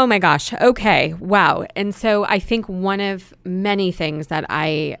 Oh my gosh. Okay. Wow. And so I think one of many things that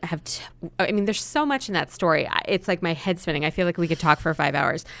I have, there's so much in that story. It's like my head spinning. I feel like we could talk for 5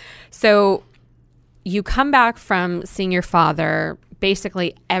 hours. So you come back from seeing your father.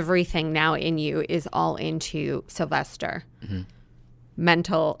 Basically everything now in you is all into Sylvester.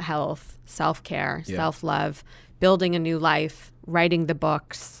 Mental health, self-care, self-love, building a new life, writing the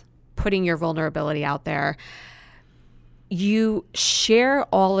books, putting your vulnerability out there. You share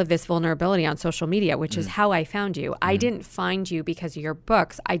all of this vulnerability on social media, which is how I found you. I didn't find you because of your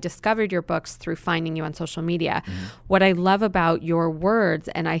books. I discovered your books through finding you on social media. What I love about your words,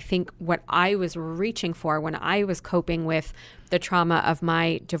 and I think what I was reaching for when I was coping with the trauma of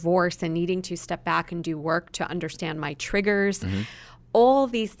my divorce and needing to step back and do work to understand my triggers, all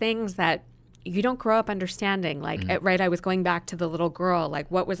these things that you don't grow up understanding. I was going back to the little girl,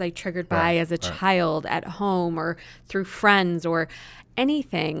 what was I triggered by as a child at home or through friends or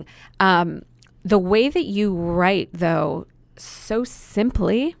anything. The way that you write, though, so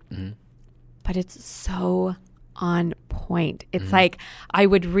simply, but it's so on point. It's like I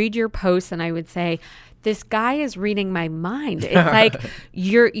would read your posts and I would say, this guy is reading my mind. It's like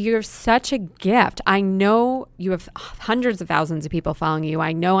you're such a gift. I know you have hundreds of thousands of people following you.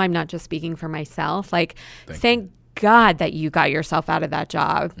 I know I'm not just speaking for myself. Thank God that you got yourself out of that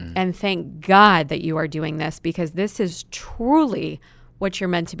job. And thank God that you are doing this because this is truly what you're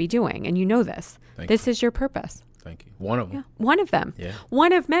meant to be doing. And you know this. This is your purpose. Thank you. One of them. Yeah, one of them. Yeah.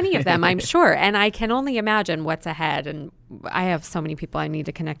 One of many of them, I'm sure. And I can only imagine what's ahead. And I have so many people I need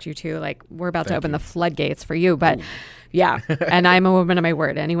to connect you to. Like, we're about to open the floodgates for you. But yeah, and I'm a woman of my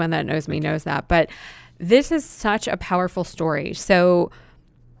word. Anyone that knows me knows that. But this is such a powerful story. So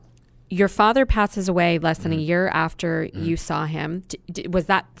your father passes away less than a year after you saw him. Was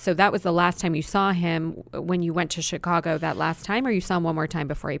that was the last time you saw him when you went to Chicago that last time, or you saw him one more time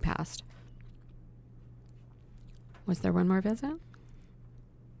before he passed? Was there one more visit?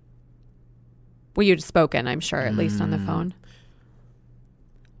 Well, you'd spoken, I'm sure, at least on the phone.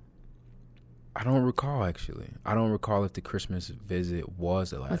 I don't recall, actually. I don't recall if the Christmas visit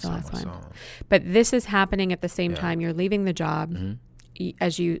was the last time I saw him. But this is happening at the same time you're leaving the job.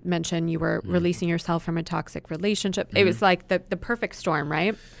 As you mentioned, you were releasing yourself from a toxic relationship. It was like the perfect storm,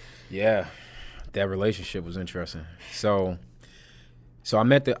 right? Yeah, that relationship was interesting. So I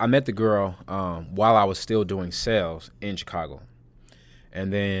met the girl while I was still doing sales in Chicago,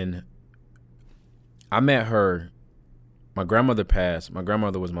 and then I met her. My grandmother passed. My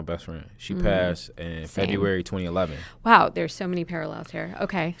grandmother was my best friend. She passed in February 2011. Wow, there's so many parallels here.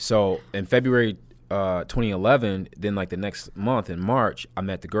 Okay. So in February 2011, then like the next month in March, I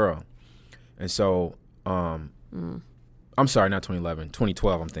met the girl, and so I'm sorry, not 2011,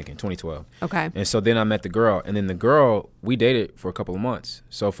 2012. I'm thinking 2012. Okay. And so then I met the girl, and then the girl, we dated for a couple of months.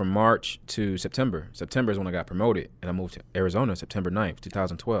 So from March to September is when I got promoted, and I moved to Arizona September 9th,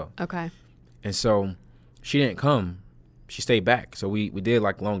 2012. Okay. And so she didn't come. She stayed back. So we did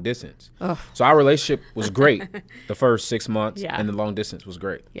like long distance. Ugh. So our relationship was great the first 6 months, Yeah. and the long distance was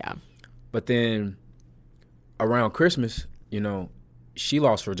great. Yeah. But then around Christmas, she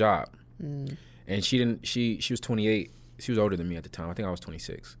lost her job. And she was 28. She was older than me at the time. I think I was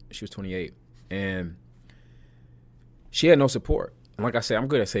 26. She was 28. And she had no support. And like I said, I'm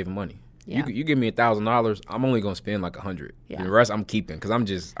good at saving money. Yeah. You give me $1,000, I'm only going to spend like $100. Yeah. The rest I'm keeping because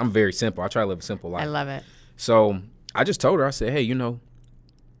I'm very simple. I try to live a simple life. I love it. So I just told her, I said, hey, I know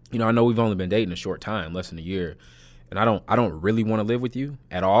we've only been dating a short time, less than a year. And I don't really want to live with you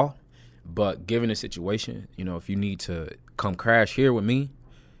at all. But given the situation, if you need to come crash here with me,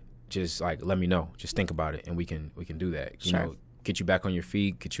 just like let me know. Just think about it, and we can do that. Sure. Get you back on your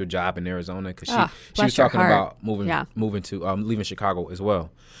feet, get you a job in Arizona, because she bless was your talking heart. about moving to leaving Chicago as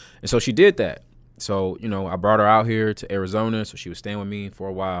well, and so she did that. So I brought her out here to Arizona, so she was staying with me for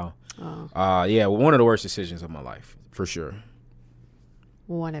a while. One of the worst decisions of my life, for sure.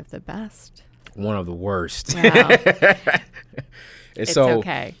 One of the best. One of the worst. Wow. It's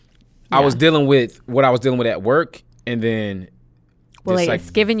okay. I was dealing with what I was dealing with at work, and then it's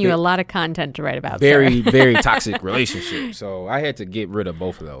given you a lot of content to write about. Very, very toxic relationship. So I had to get rid of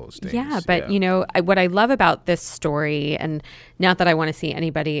both of those things. Yeah, but what I love about this story, and not that I want to see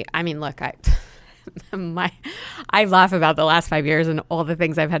anybody. I mean, look, I laugh about the last 5 years and all the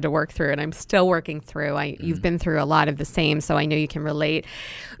things I've had to work through, and I'm still working through. You've been through a lot of the same, so I know you can relate.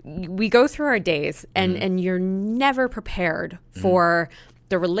 We go through our days, and you're never prepared for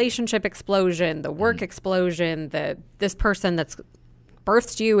the relationship explosion, the work explosion, this person that's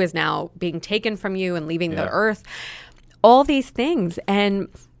birthed you is now being taken from you and leaving the earth. All these things, and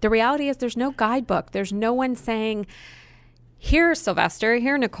the reality is there's no guidebook. There's no one saying, here, Sylvester,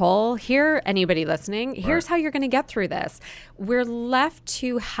 here, Nicole, here, anybody listening, here's how you're going to get through this. We're left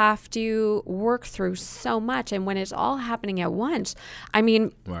to have to work through so much. And when it's all happening at once, I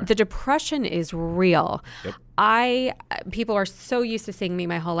mean, the depression is real. Yep. People are so used to seeing me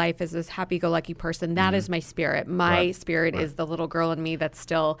my whole life as this happy-go-lucky person. That is my spirit. My spirit is the little girl in me that's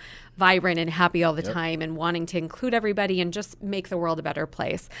still vibrant and happy all the time and wanting to include everybody and just make the world a better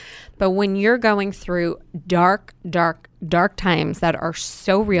place. But when you're going through dark, dark, dark times that are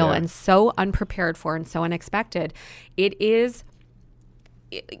so real and so unprepared for and so unexpected, the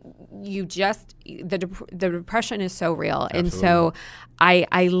depression is so real. Absolutely. And so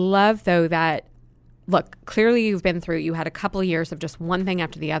I love, though, that, look, clearly you had a couple of years of just one thing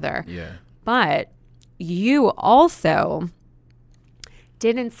after the other. Yeah. But you also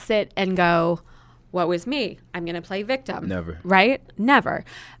didn't sit and go, what was me? I'm going to play victim. Never. Right? Never.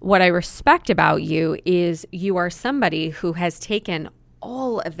 What I respect about you is you are somebody who has taken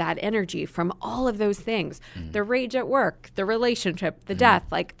all of that energy from all of those things, the rage at work, the relationship, the death,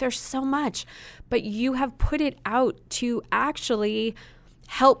 like there's so much, but you have put it out to actually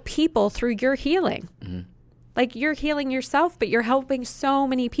help people through your healing. Like you're healing yourself, but you're helping so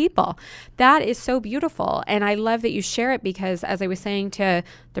many people. That is so beautiful. And I love that you share it because, as I was saying to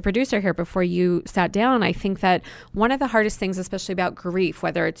the producer here before you sat down, I think that one of the hardest things, especially about grief,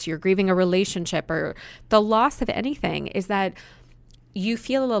 whether it's you're grieving a relationship or the loss of anything, is that you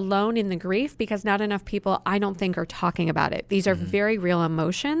feel alone in the grief because not enough people, I don't think, are talking about it. These are very real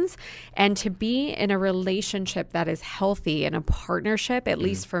emotions. And to be in a relationship that is healthy, in a partnership, at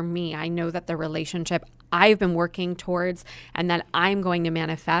least for me, I know that the relationship I've been working towards and that I'm going to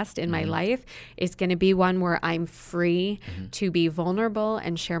manifest in my life is going to be one where I'm free to be vulnerable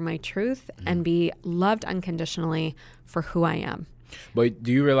and share my truth and be loved unconditionally for who I am. But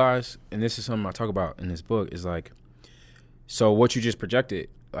do you realize, and this is something I talk about in this book, is like, so what you just projected,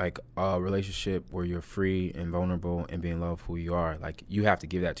 like a relationship where you're free and vulnerable and being loved who you are, like you have to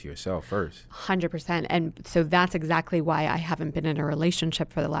give that to yourself first. 100%. And so that's exactly why I haven't been in a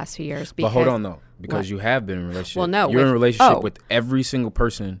relationship for the last few years. But hold on though, because you have been in a relationship. Well, no, you're in a relationship with every single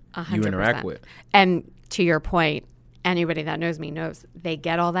person 100%. you interact with. And to your point, anybody that knows me knows they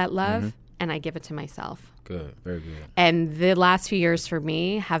get all that love and I give it to myself. Good, very good. And the last few years for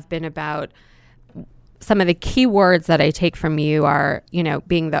me have been about some of the key words that I take from you are, you know,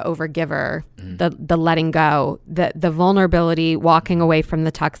 being the overgiver, the letting go, the vulnerability, walking away from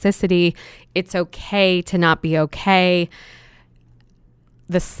the toxicity. It's okay to not be okay.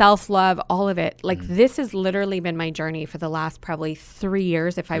 The self-love, all of it. Like this has literally been my journey for the last probably 3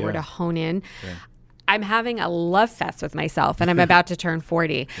 years if I were to hone in. Yeah. I'm having a love fest with myself and I'm about to turn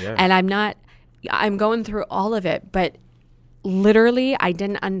 40 and I'm going through all of it, but literally, I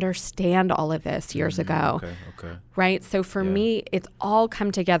didn't understand all of this years ago. Okay. Right? So for me, it's all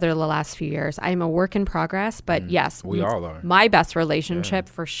come together the last few years. I'm a work in progress, but yes. We all are. My best relationship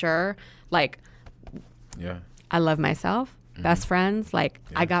for sure. Like, I love myself, best friends. Like,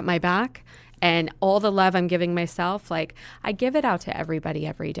 I got my back. And all the love I'm giving myself, like, I give it out to everybody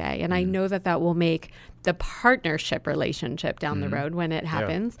every day. And I know that that will make the partnership relationship down the road when it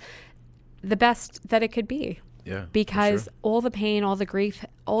happens the best that it could be. Yeah, because all the pain, all the grief,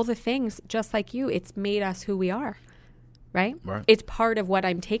 all the things, just like you, it's made us who we are, right? It's part of what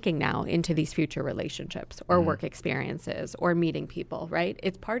I'm taking now into these future relationships or work experiences or meeting people, right?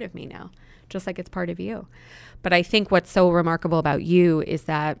 It's part of me now, just like it's part of you. But I think what's so remarkable about you is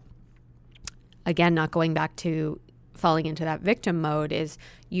that, again, not going back to falling into that victim mode, is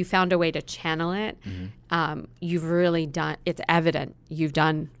you found a way to channel it. You've really done, it's evident you've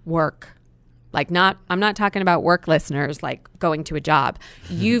done work. Like I'm not talking about work listeners, like going to a job.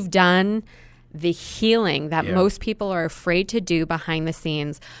 You've done the healing that most people are afraid to do behind the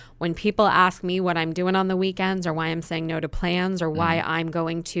scenes. When people ask me what I'm doing on the weekends or why I'm saying no to plans or why I'm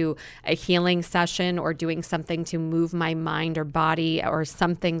going to a healing session or doing something to move my mind or body or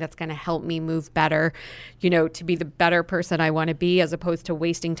something that's going to help me move better, you know, to be the better person I want to be, as opposed to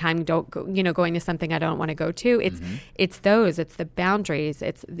wasting time, going to something I don't want to go to. It's the boundaries.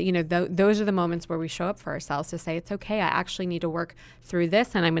 It's, you know, those are the moments where we show up for ourselves to say, it's okay. I actually need to work through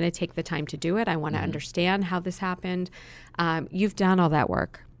this and I'm going to take the time to do it. I want to understand how this happened. You've done all that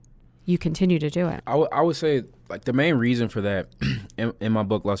work. You continue to do it. I would say, like, the main reason for that in my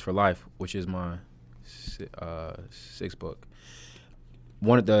book, Lust for Life, which is my sixth book,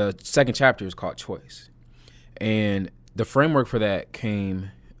 one of the second chapter is called Choice. And the framework for that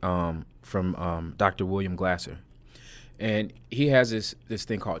came from Dr. William Glasser. And he has this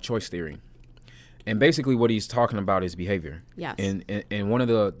thing called choice theory. And basically what he's talking about is behavior. Yes. And one of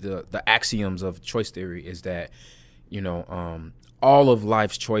the axioms of choice theory is that, you know, all of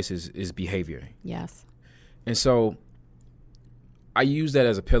life's choices is behavior. Yes. And so I use that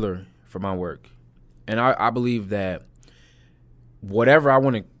as a pillar for my work. And I believe that whatever I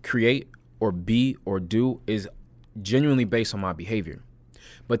want to create or be or do is genuinely based on my behavior.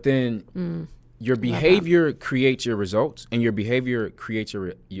 But then your behavior creates your results and your behavior creates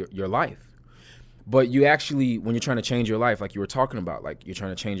your life. But you actually, when you're trying to change your life, like you were talking about, like you're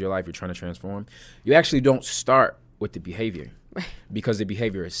trying to change your life, you're trying to transform, you actually don't start with the behavior. Because the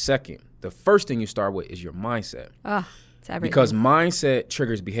behavior is second. The first thing you start with is your mindset. It's everything. Because mindset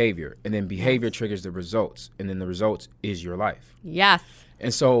triggers behavior, and then behavior triggers the results, and then the results is your life. Yes.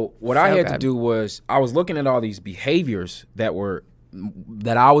 And so what I had to do was, I was looking at all these behaviors that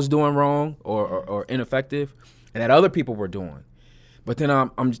I was doing wrong or ineffective, and that other people were doing. But then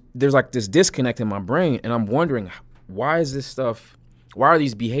there's like this disconnect in my brain, and I'm wondering, why are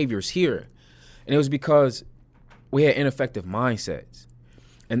these behaviors here? And it was because we had ineffective mindsets.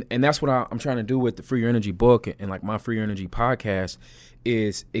 And that's what I'm trying to do with the Free Your Energy book and like my Free Your Energy podcast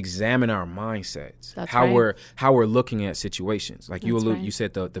is examine our mindsets. That's how right. we're looking at situations. Like you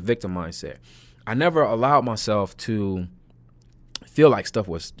said the victim mindset. I never allowed myself to feel like stuff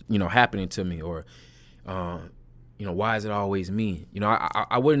was, you know, happening to me or you know, why is it always me? You know,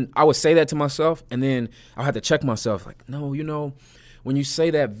 I would say that to myself, and then I had to check myself like, no, you know, when you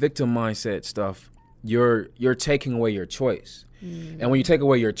say that victim mindset stuff, you're taking away your choice. And when you take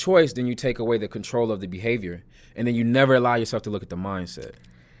away your choice, then you take away the control of the behavior. And then you never allow yourself to look at the mindset.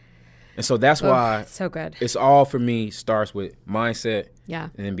 And so that's why so good. It's all for me starts with mindset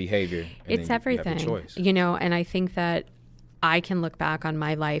and then behavior. And it's then everything. You have the choice. And I think that I can look back on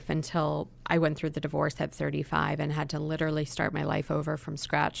my life until I went through the divorce at 35 and had to literally start my life over from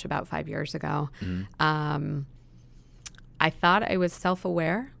scratch about 5 years ago. Mm-hmm. I thought I was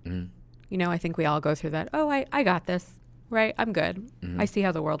self-aware. Mm-hmm. I think we all go through that. Oh, I got this, right? I'm good. Mm-hmm. I see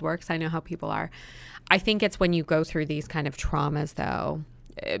how the world works. I know how people are. I think it's when you go through these kind of traumas, though,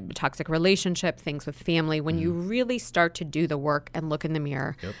 toxic relationship, things with family, when you really start to do the work and look in the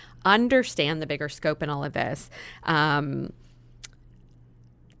mirror, understand the bigger scope in all of this,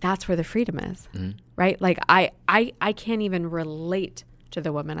 that's where the freedom is, right? Like I can't even relate to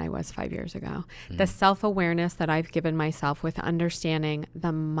the woman I was 5 years ago. The self-awareness that I've given myself with understanding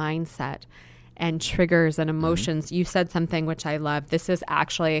the mindset and triggers and emotions. You said something which I love. This is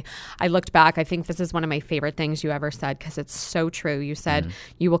actually, I looked back, I think this is one of my favorite things you ever said because it's so true. You said,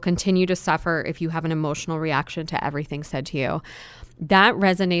 you will continue to suffer if you have an emotional reaction to everything said to you. That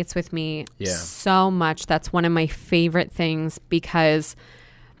resonates with me so much. That's one of my favorite things because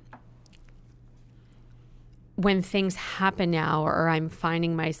when things happen now or I'm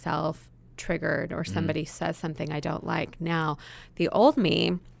finding myself triggered or somebody says something I don't like now, the old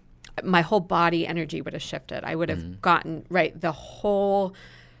me, my whole body energy would have shifted. I would have gotten, the whole,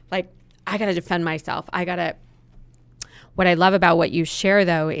 I got to defend myself. What I love about what you share,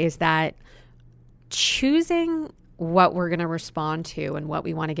 though, is that choosing what we're going to respond to and what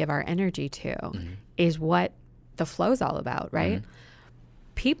we want to give our energy to is what the flow is all about, right?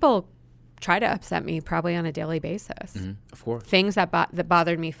 People try to upset me probably on a daily basis. Of course. Things that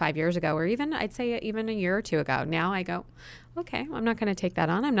bothered me 5 years ago, or even I'd say even a year or two ago. Now I go, okay, I'm not going to take that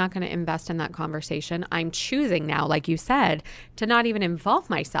on. I'm not going to invest in that conversation. I'm choosing now, like you said, to not even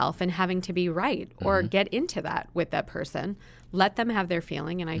involve myself in having to be right or get into that with that person. Let them have their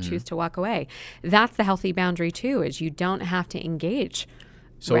feeling and I choose to walk away. That's the healthy boundary too, is you don't have to engage.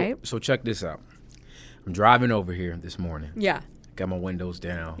 So check this out. I'm driving over here this morning. Yeah. Got my windows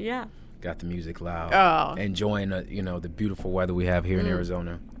down. Yeah. Got the music loud. Enjoying the beautiful weather we have here in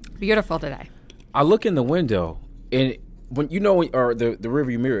Arizona. Beautiful today. I look in the window and when or the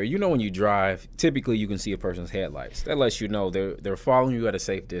rearview mirror, when you drive, typically you can see a person's headlights. That lets you know they're following you at a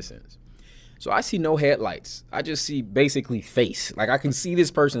safe distance. So I see no headlights. I just see basically face. Like I can see this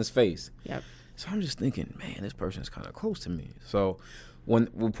person's face. Yep. So I'm just thinking, man, this person's kind of close to me. So when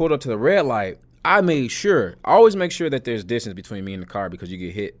we pulled up to the red light, I always make sure that there's distance between me and the car because you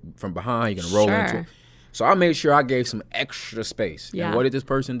get hit from behind, you're going to roll into it. So I made sure I gave some extra space. Yeah. And what did this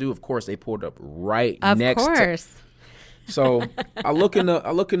person do? Of course, they pulled up right next to. Of course. So I look in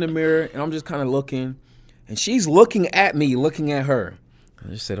the mirror and I'm just kind of looking, and she's looking at me, looking at her. I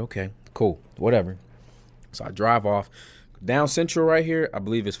just said, okay, cool, whatever. So I drive off. Down Central right here, I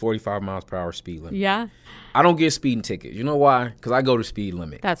believe it's 45 miles per hour speed limit. Yeah. I don't get speeding tickets. You know why? Because I go to speed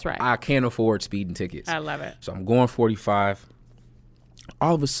limit. That's right. I can't afford speeding tickets. I love it. So I'm going 45.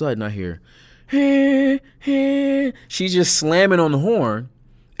 All of a sudden I hear, hey, hey. She's just slamming on the horn,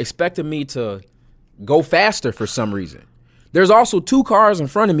 expecting me to go faster for some reason. There's also 2 cars in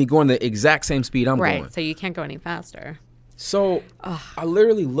front of me going the exact same speed I'm going. Right, so you can't go any faster. So I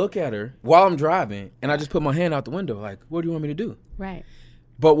literally look at her while I'm driving, and I just put my hand out the window like, what do you want me to do? Right.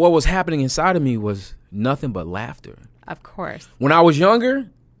 But what was happening inside of me was nothing but laughter. Of course. When I was younger,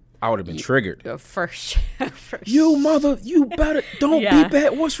 I would have been triggered. For sure. You mother, you better, don't be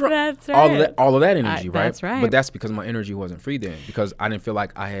bad. What's wrong? That's right. All of that energy, right? That's right. But that's because my energy wasn't free then, because I didn't feel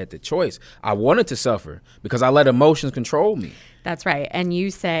like I had the choice. I wanted to suffer because I let emotions control me. That's right. And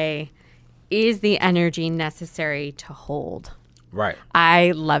you say, is the energy necessary to hold? Right.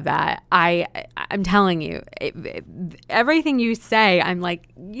 I love that. I'm telling you, everything you say, I'm like,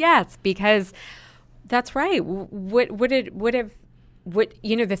 yes, because that's right. The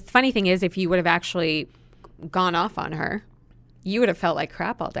funny thing is, if you would have actually gone off on her, you would have felt like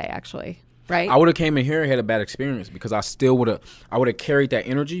crap all day, actually. Right? I would have came in here and had a bad experience because I would have carried that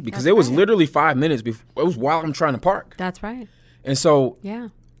energy because it was literally 5 minutes before. It was while I'm trying to park. That's right. And so yeah,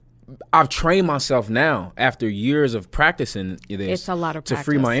 I've trained myself now after years of practicing this. It's a lot of practice. To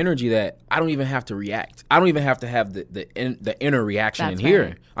free my energy that I don't even have to react. I don't even have to have the inner reaction That's in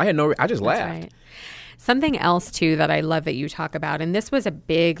here. Right. I just laughed. Right. Something else, too, that I love that you talk about, and this was a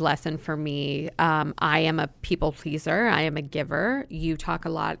big lesson for me. I am a people pleaser. I am a giver. You talk a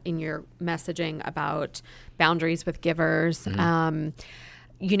lot in your messaging about boundaries with givers.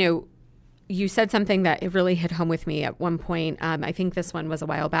 you said something that it really hit home with me at one point. I think this one was a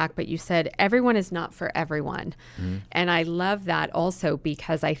while back, but you said everyone is not for everyone. And I love that also,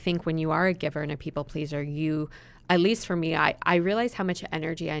 because I think when you are a giver and a people pleaser, at least for me, I realized how much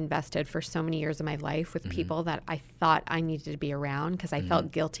energy I invested for so many years of my life with people that I thought I needed to be around because I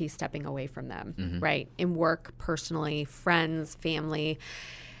felt guilty stepping away from them, right? In work, personally, friends, family.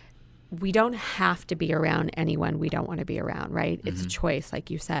 We don't have to be around anyone we don't want to be around, right? It's a choice, like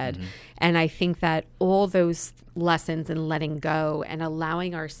you said. And I think that all those lessons and letting go and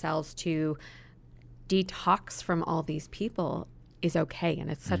allowing ourselves to detox from all these people is okay. And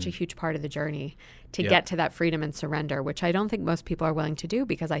it's such a huge part of the journey to get to that freedom and surrender, which I don't think most people are willing to do,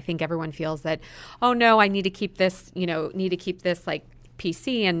 because I think everyone feels that, oh no, I need to keep this, like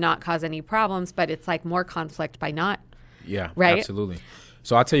PC and not cause any problems. But it's like more conflict by not. Yeah, right? Absolutely.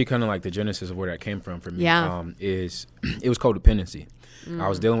 So I'll tell you kind of like the genesis of where that came from for me. Yeah. It was codependency. I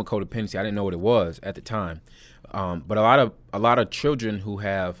was dealing with codependency. I didn't know what it was at the time. But a lot of children who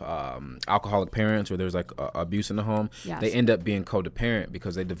have alcoholic parents, or there's like abuse in the home, they end up being codependent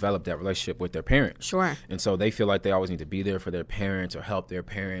because they develop that relationship with their parents. Sure. And so they feel like they always need to be there for their parents or help their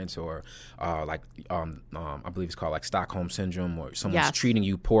parents, or I believe it's called like Stockholm syndrome, or someone's treating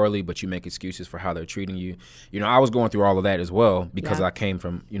you poorly, but you make excuses for how they're treating you. I was going through all of that as well because I came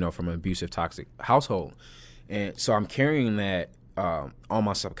from an abusive, toxic household. And so I'm carrying that on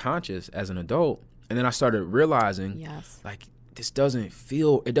my subconscious as an adult. And then I started realizing, like, it doesn't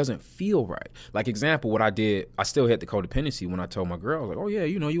feel right. Like, example, what I did, I still had the codependency when I told my girl, I was like, oh yeah,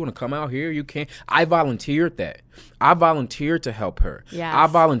 you want to come out here, you can. I volunteered that. I volunteered to help her. Yes. I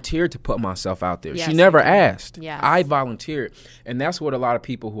volunteered to put myself out there. Yes, she never asked. Yes. I volunteered. And that's what a lot of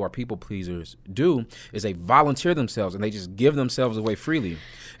people who are people pleasers do, is they volunteer themselves and they just give themselves away freely.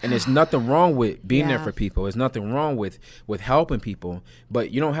 And there's nothing wrong with being there for people. There's nothing wrong with helping people,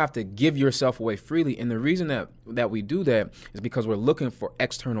 but you don't have to give yourself away freely. And the reason that we do that is because we're looking for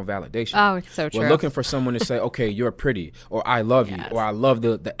external validation. Oh, it's so true. We're looking for someone to say, okay, you're pretty, or I love you, or I love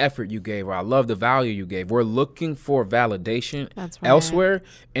the effort you gave, or I love the value you gave. We're looking for validation elsewhere,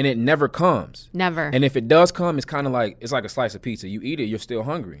 and it never comes. Never. And if it does come, it's kind of like, it's like a slice of pizza. You eat it, you're still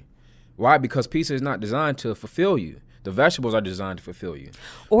hungry. Why? Because pizza is not designed to fulfill you. The vegetables are designed to fulfill you.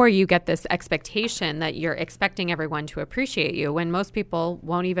 Or you get this expectation that you're expecting everyone to appreciate you when most people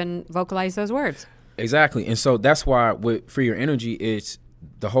won't even vocalize those words. Exactly. And so that's why with Free Your Energy, it's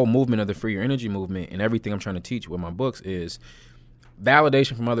the whole movement of the Free Your Energy movement, and everything I'm trying to teach with my books is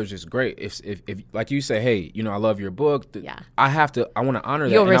validation from others is great. If like you say, hey, I love your book. I want to honor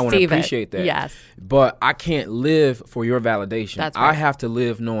that. You'll and I want to receive appreciate that. Yes. But I can't live for your validation. That's right. I have to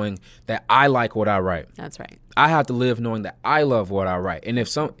live knowing that I like what I write. That's right. I have to live knowing that I love what I write. And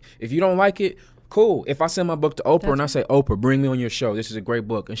if you don't like it, cool. If I send my book to Oprah and I say, Oprah, bring me on your show, this is a great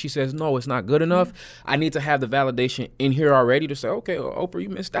book, and she says, no, it's not good enough, I need to have the validation in here already to say, okay, well, Oprah, you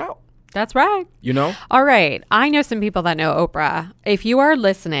missed out. That's right. All right. I know some people that know Oprah. If you are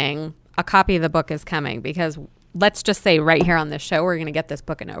listening, a copy of the book is coming, because let's just say right here on this show, we're going to get this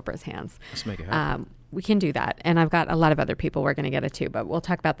book in Oprah's hands. Let's make it happen. We can do that. And I've got a lot of other people we're going to get it too, but we'll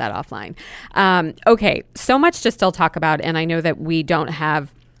talk about that offline. Okay. So much to still talk about. And I know that we don't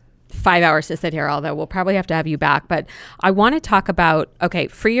have 5 hours to sit here, although we'll probably have to have you back. But I want to talk about,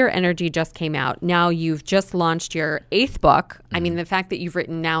 Free Your Energy just came out. Now you've just launched your 8th book. I mean, the fact that you've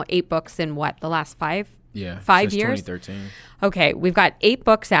written now 8 books in the last 5 5 years? 2013. Okay, we've got 8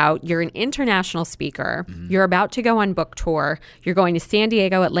 books out. You're an international speaker. You're about to go on book tour. You're going to San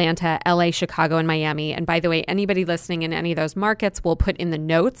Diego, Atlanta, LA, Chicago, and Miami. And by the way, anybody listening in any of those markets, we'll put in the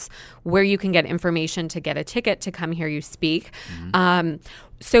notes where you can get information to get a ticket to come hear you speak.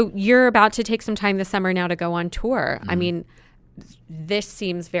 So you're about to take some time this summer now to go on tour. I mean, this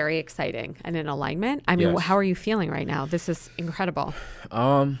seems very exciting and in alignment. I mean, how are you feeling right now? This is incredible.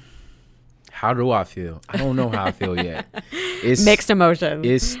 How do I feel? I don't know how I feel yet. It's mixed emotions.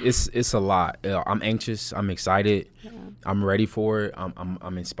 It's a lot. I'm anxious. I'm excited. Yeah. I'm ready for it.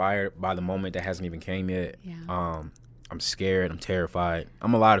 I'm inspired by the moment that hasn't even came yet. Yeah. I'm scared. I'm terrified.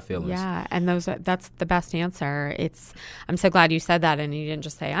 I'm a lot of feelings. Yeah, and that's the best answer. I'm so glad you said that, and you didn't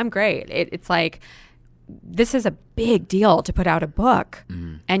just say I'm great. It's like, this is a big deal to put out a book,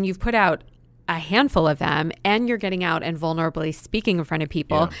 and you've put out a handful of them, and you're getting out and vulnerably speaking in front of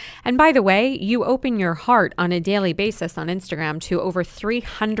people. Yeah. And by the way, you open your heart on a daily basis on Instagram to over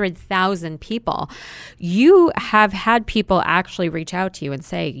 300,000 people. You have had people actually reach out to you and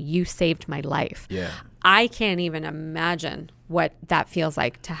say, you saved my life. Yeah. I can't even imagine what that feels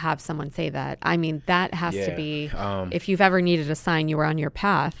like to have someone say that. I mean, that has to be, if you've ever needed a sign you were on your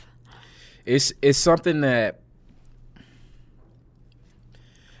path. It's something that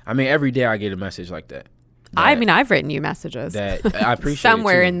I mean, every day I get a message like that. I mean, I've written you messages that I appreciate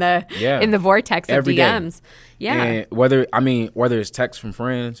somewhere it in the vortex of every DMs. Day. Yeah. And whether it's text from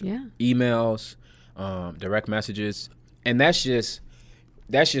friends, emails, direct messages, and that's just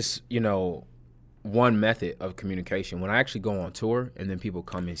one method of communication. When I actually go on tour and then people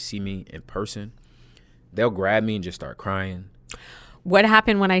come and see me in person, they'll grab me and just start crying. What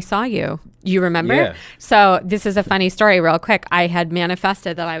happened when I saw you? You remember? Yeah. So this is a funny story real quick. I had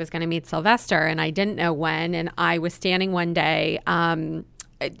manifested that I was going to meet Sylvester and I didn't know when. And I was standing one day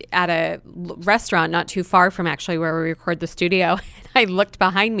at a restaurant not too far from actually where we record the studio. I looked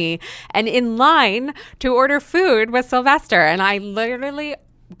behind me and in line to order food was Sylvester. And I literally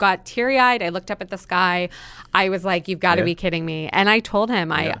got teary-eyed. I looked up at the sky. I was like, you've got to be kidding me. And I told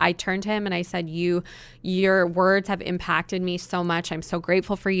him, I turned to him and I said, your words have impacted me so much. I'm so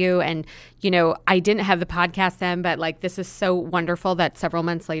grateful for you. And, I didn't have the podcast then, but like, this is so wonderful that several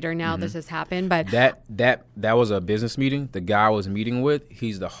months later now this has happened. But that was a business meeting. The guy I was meeting with,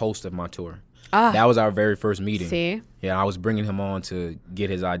 he's the host of my tour. That was our very first meeting. See? Yeah, I was bringing him on to get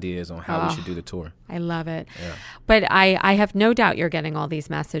his ideas on how we should do the tour. I love it. Yeah. But I have no doubt you're getting all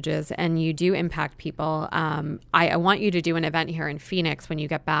these messages and you do impact people. I want you to do an event here in Phoenix when you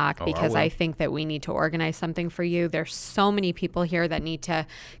get back because I think that we need to organize something for you. There's so many people here that need to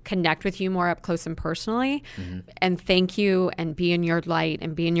connect with you more up close and personally and thank you and be in your light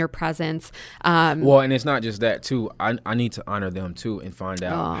and be in your presence. Well, and it's not just that too. I need to honor them too and find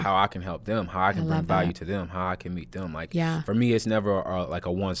out how I can help them, how I can bring value to them, how I can meet them. Like for me, it's never like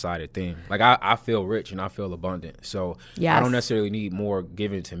a one-sided thing. Like I feel rich and I feel abundant. So I don't necessarily need more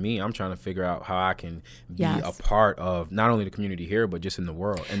given to me. I'm trying to figure out how I can be a part of not only the community here, but just in the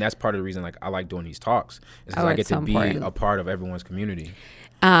world. And that's part of the reason like I like doing these talks is because I get to be a part of everyone's community.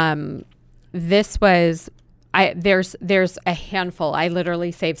 This was there's a handful. I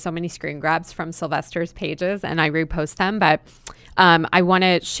literally saved so many screen grabs from Sylvester's pages and I repost them, but I want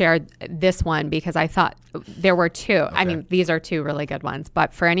to share this one because I thought there were two. Okay. I mean, these are two really good ones.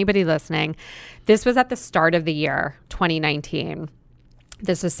 But for anybody listening, this was at the start of the year, 2019.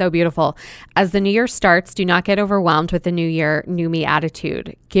 This is so beautiful. As the new year starts, do not get overwhelmed with the new year, new me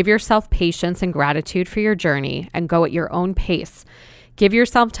attitude. Give yourself patience and gratitude for your journey and go at your own pace. Give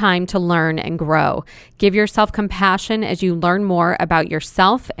yourself time to learn and grow. Give yourself compassion as you learn more about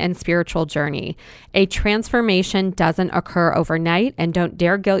yourself and spiritual journey. A transformation doesn't occur overnight, and don't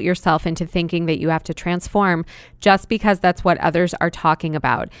dare guilt yourself into thinking that you have to transform just because that's what others are talking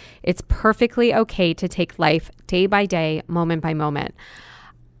about. It's perfectly okay to take life day by day, moment by moment.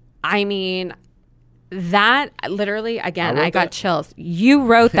 I mean, that literally, again, I got chills. You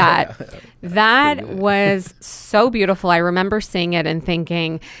wrote that. That was so beautiful. I remember seeing it and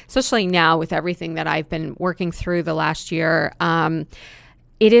thinking, especially now with everything that I've been working through the last year,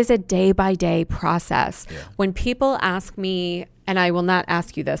 it is a day by day process. Yeah. When people ask me, and I will not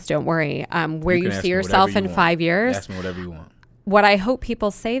ask you this, don't worry, where you see yourself in 5 years. Ask me whatever you want. What I hope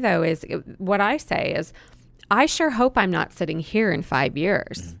people say though is, what I say is, I sure hope I'm not sitting here in 5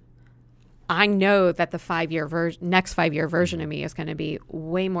 years. Mm-hmm. I know that the next 5 year version of me is going to be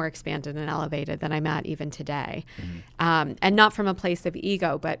way more expanded and elevated than I'm at even today. Mm-hmm. And not from a place of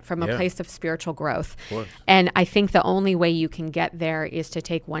ego, but from a place of spiritual growth. Of and I think the only way you can get there is to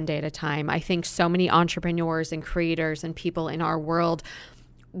take one day at a time. I think so many entrepreneurs and creators and people in our world,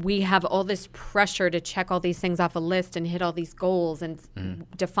 we have all this pressure to check all these things off a list and hit all these goals and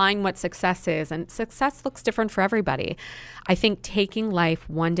define what success is. And success looks different for everybody. I think taking life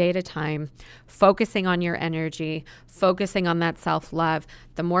one day at a time, focusing on your energy, focusing on that self-love,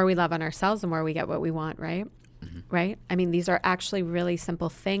 the more we love on ourselves, the more we get what we want, right? Mm-hmm. Right? I mean, these are actually really simple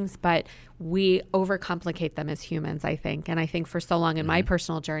things, but we overcomplicate them as humans, I think. And I think for so long in my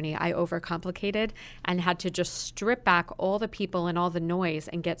personal journey, I overcomplicated and had to just strip back all the people and all the noise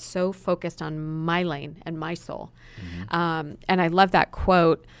and get so focused on my lane and my soul. Mm-hmm. And I love that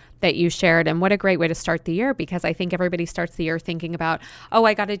quote that you shared. And what a great way to start the year, because I think everybody starts the year thinking about, oh,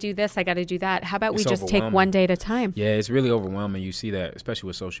 I got to do this, I got to do that. How about we just take one day at a time? Yeah, it's really overwhelming. You see that, especially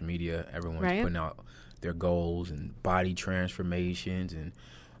with social media, everyone's putting out their goals and body transformations, and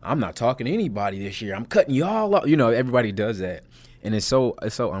I'm not talking to anybody this year. I'm cutting y'all off. Everybody does that, and it's so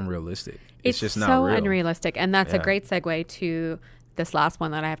unrealistic. It's just not real. It's so unrealistic, and that's a great segue to this last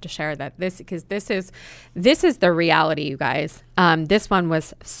one that I have to share. Because this is the reality, you guys. This one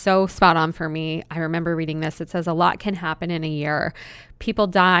was so spot on for me. I remember reading this. It says a lot can happen in a year. People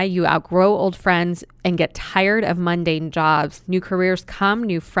die, you outgrow old friends and get tired of mundane jobs. New careers come,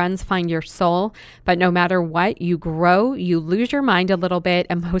 new friends find your soul. But no matter what, you grow, you lose your mind a little bit,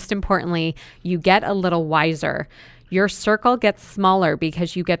 and most importantly, you get a little wiser. Your circle gets smaller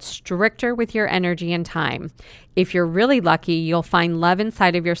because you get stricter with your energy and time. If you're really lucky, you'll find love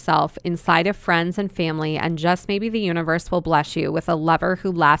inside of yourself, inside of friends and family, and just maybe the universe will bless you with a lover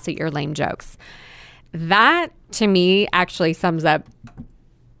who laughs at your lame jokes. That, to me, actually sums up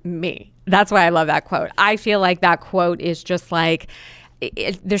me. That's why I love that quote. I feel like that quote is just like,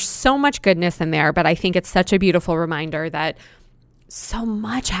 there's so much goodness in there, but I think it's such a beautiful reminder that so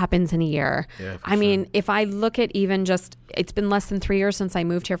much happens in a year. Yeah, I mean, if I look at even just, it's been less than 3 years since I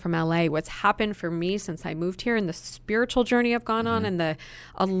moved here from LA. What's happened for me since I moved here and the spiritual journey I've gone on and the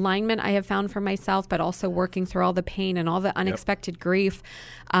alignment I have found for myself, but also working through all the pain and all the unexpected grief.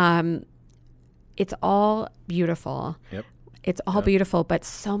 It's all beautiful. Yep. It's all beautiful, but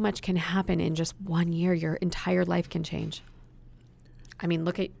so much can happen in just 1 year. Your entire life can change. I mean,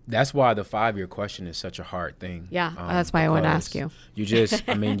 look at... That's why the 5-year question is such a hard thing. Yeah, that's why I want to ask you. You just,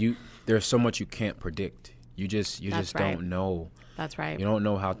 I mean, there's so much you can't predict. You just right. don't know. That's right. You don't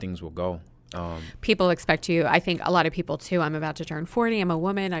know how things will go. People expect you. I think a lot of people too. I'm about to turn 40. I'm a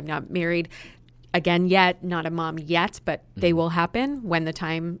woman. I'm not married again yet, not a mom yet, but they will happen when the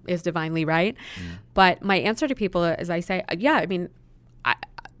time is divinely right. But my answer to people is I say, yeah, I mean,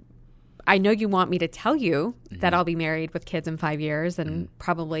 I know you want me to tell you that I'll be married with kids in 5 years and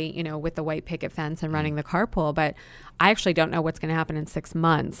probably, you know, with the white picket fence and running the carpool, but I actually don't know what's going to happen in 6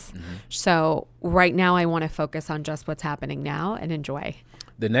 months. So right now I want to focus on just what's happening now and enjoy.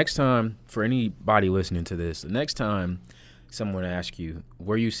 The next time, for anybody listening to this, the next time someone asks you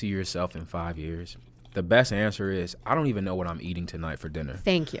where you see yourself in 5 years, the best answer is, I don't even know what I'm eating tonight for dinner.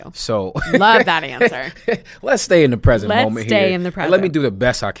 Thank you. So love that answer. Let's stay in the present moment here. Let's stay in the present. And let me do the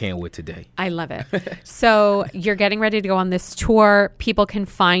best I can with today. I love it. So you're getting ready to go on this tour. People can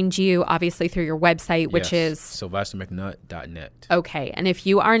find you obviously through your website, which is SylvesterMcNutt.net. Okay. And if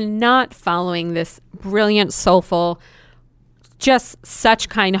you are not following this brilliant, soulful, just such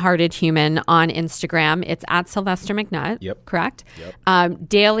kind-hearted human on Instagram, it's at Sylvester McNutt. Yep. Correct? Yep.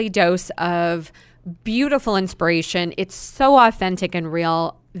 Daily dose of beautiful inspiration. It's so authentic and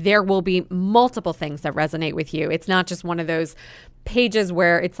real. There will be multiple things that resonate with you. It's not just one of those pages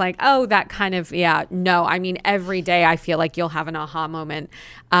where it's like, oh, that kind of, yeah. No, I mean, every day I feel like you'll have an aha moment.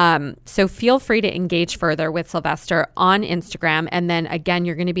 So feel free to engage further with Sylvester on Instagram. And then again,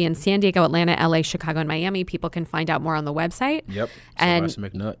 you're going to be in San Diego, Atlanta, LA, Chicago, and Miami. People can find out more on the website. Yep. And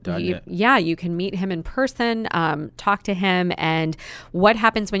SylvesterMcNutt.net. you can meet him in person, talk to him. And what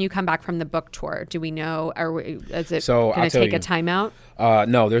happens when you come back from the book tour? Do we know, or is it going to take a timeout?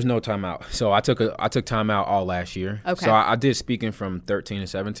 No, there's no timeout. So I took time out all last year. Okay. So I did speaking from 13 to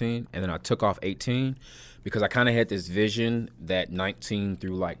 17, and then I took off 18 because I kind of had this vision that 19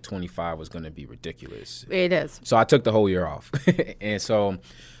 through like 25 was going to be ridiculous. It is. So I took the whole year off. And so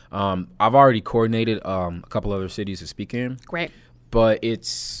I've already coordinated a couple other cities to speak in. Great. But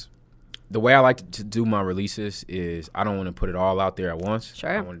it's the way I like to do my releases is I don't want to put it all out there at once. Sure.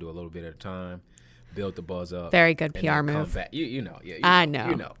 I want to do a little bit at a time, build the buzz up. Very good PR move. You know. Yeah, I know.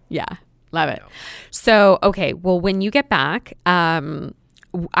 You know. Yeah. Love it. So, okay. Well, when you get back,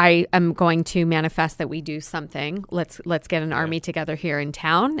 I am going to manifest that we do something. Let's get an army together here in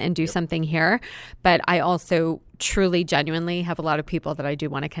town and do something here. But I also truly, genuinely have a lot of people that I do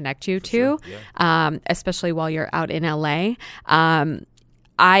want to connect you to, especially while you're out in LA.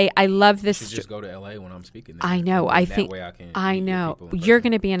 I love this. You should just go to LA when I'm speaking there. I know. I know. You're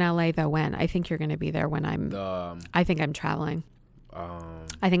going to be in LA though when? I think you're going to be there when I think I'm traveling.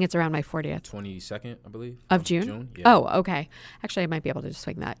 I think it's around my 40th. 22nd, I believe. Of June? Yeah. Oh, okay. Actually, I might be able to just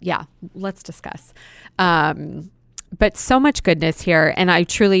swing that. Yeah, let's discuss. But so much goodness here. And I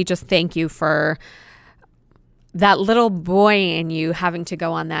truly just thank you for that little boy in you having to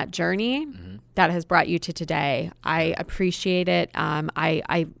go on that journey that has brought you to today. I appreciate it.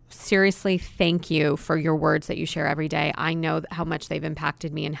 I seriously thank you for your words that you share every day. I know how much they've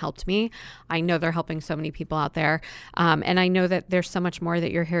impacted me and helped me. I know they're helping so many people out there. And I know that there's so much more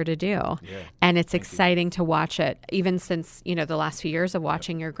that you're here to do. Yeah, and it's exciting to watch it. Even since, the last few years of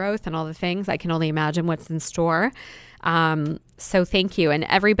watching your growth and all the things, I can only imagine what's in store. So thank you. And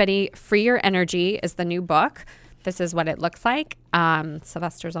everybody, Free Your Energy is the new book. This is what it looks like.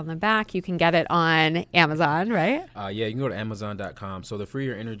 Sylvester's on the back. You can get it on Amazon, right? Yeah, you can go to Amazon.com. So the Free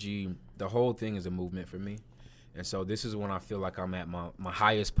Your Energy, the whole thing is a movement for me. And so this is when I feel like I'm at my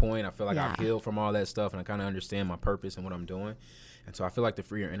highest point. I feel like I've healed from all that stuff, and I kind of understand my purpose and what I'm doing. And so I feel like the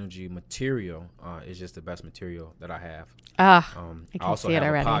Free Your Energy material is just the best material that I have. I also see have it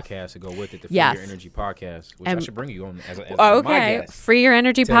already. A podcast to go with it, the Free Your Energy podcast, which I should bring you on as my guest. Free Your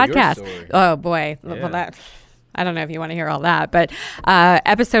Energy Tell your podcast. story. Oh boy, Yeah. well, I don't know if you want to hear all that, but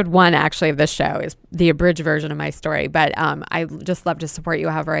episode 1 actually of this show is the abridged version of my story. But I just love to support you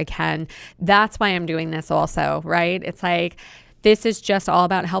however I can. That's why I'm doing this also, right? It's like, this is just all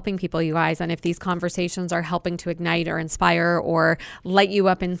about helping people, you guys. And if these conversations are helping to ignite or inspire or light you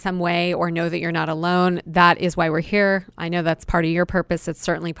up in some way or know that you're not alone, that is why we're here. I know that's part of your purpose. It's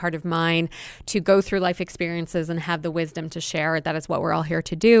certainly part of mine, to go through life experiences and have the wisdom to share. That is what we're all here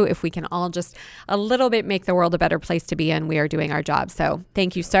to do. If we can all just a little bit make the world a better place to be in, we are doing our job. So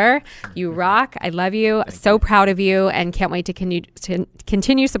thank you, sir. You rock. I love you. So proud of you and can't wait to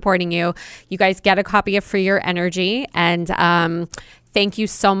continue supporting you. You guys get a copy of Free Your Energy, and thank you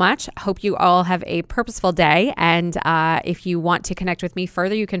so much. Hope you all have a purposeful day. And if you want to connect with me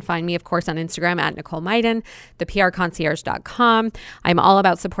further, you can find me, of course, on Instagram at Nicole Maiden, theprconcierge.com. I'm all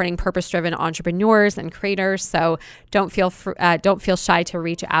about supporting purpose-driven entrepreneurs and creators. So don't feel shy to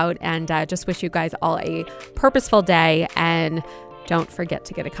reach out, and just wish you guys all a purposeful day. And don't forget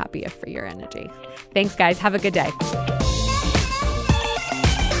to get a copy of Free Your Energy. Thanks, guys. Have a good day.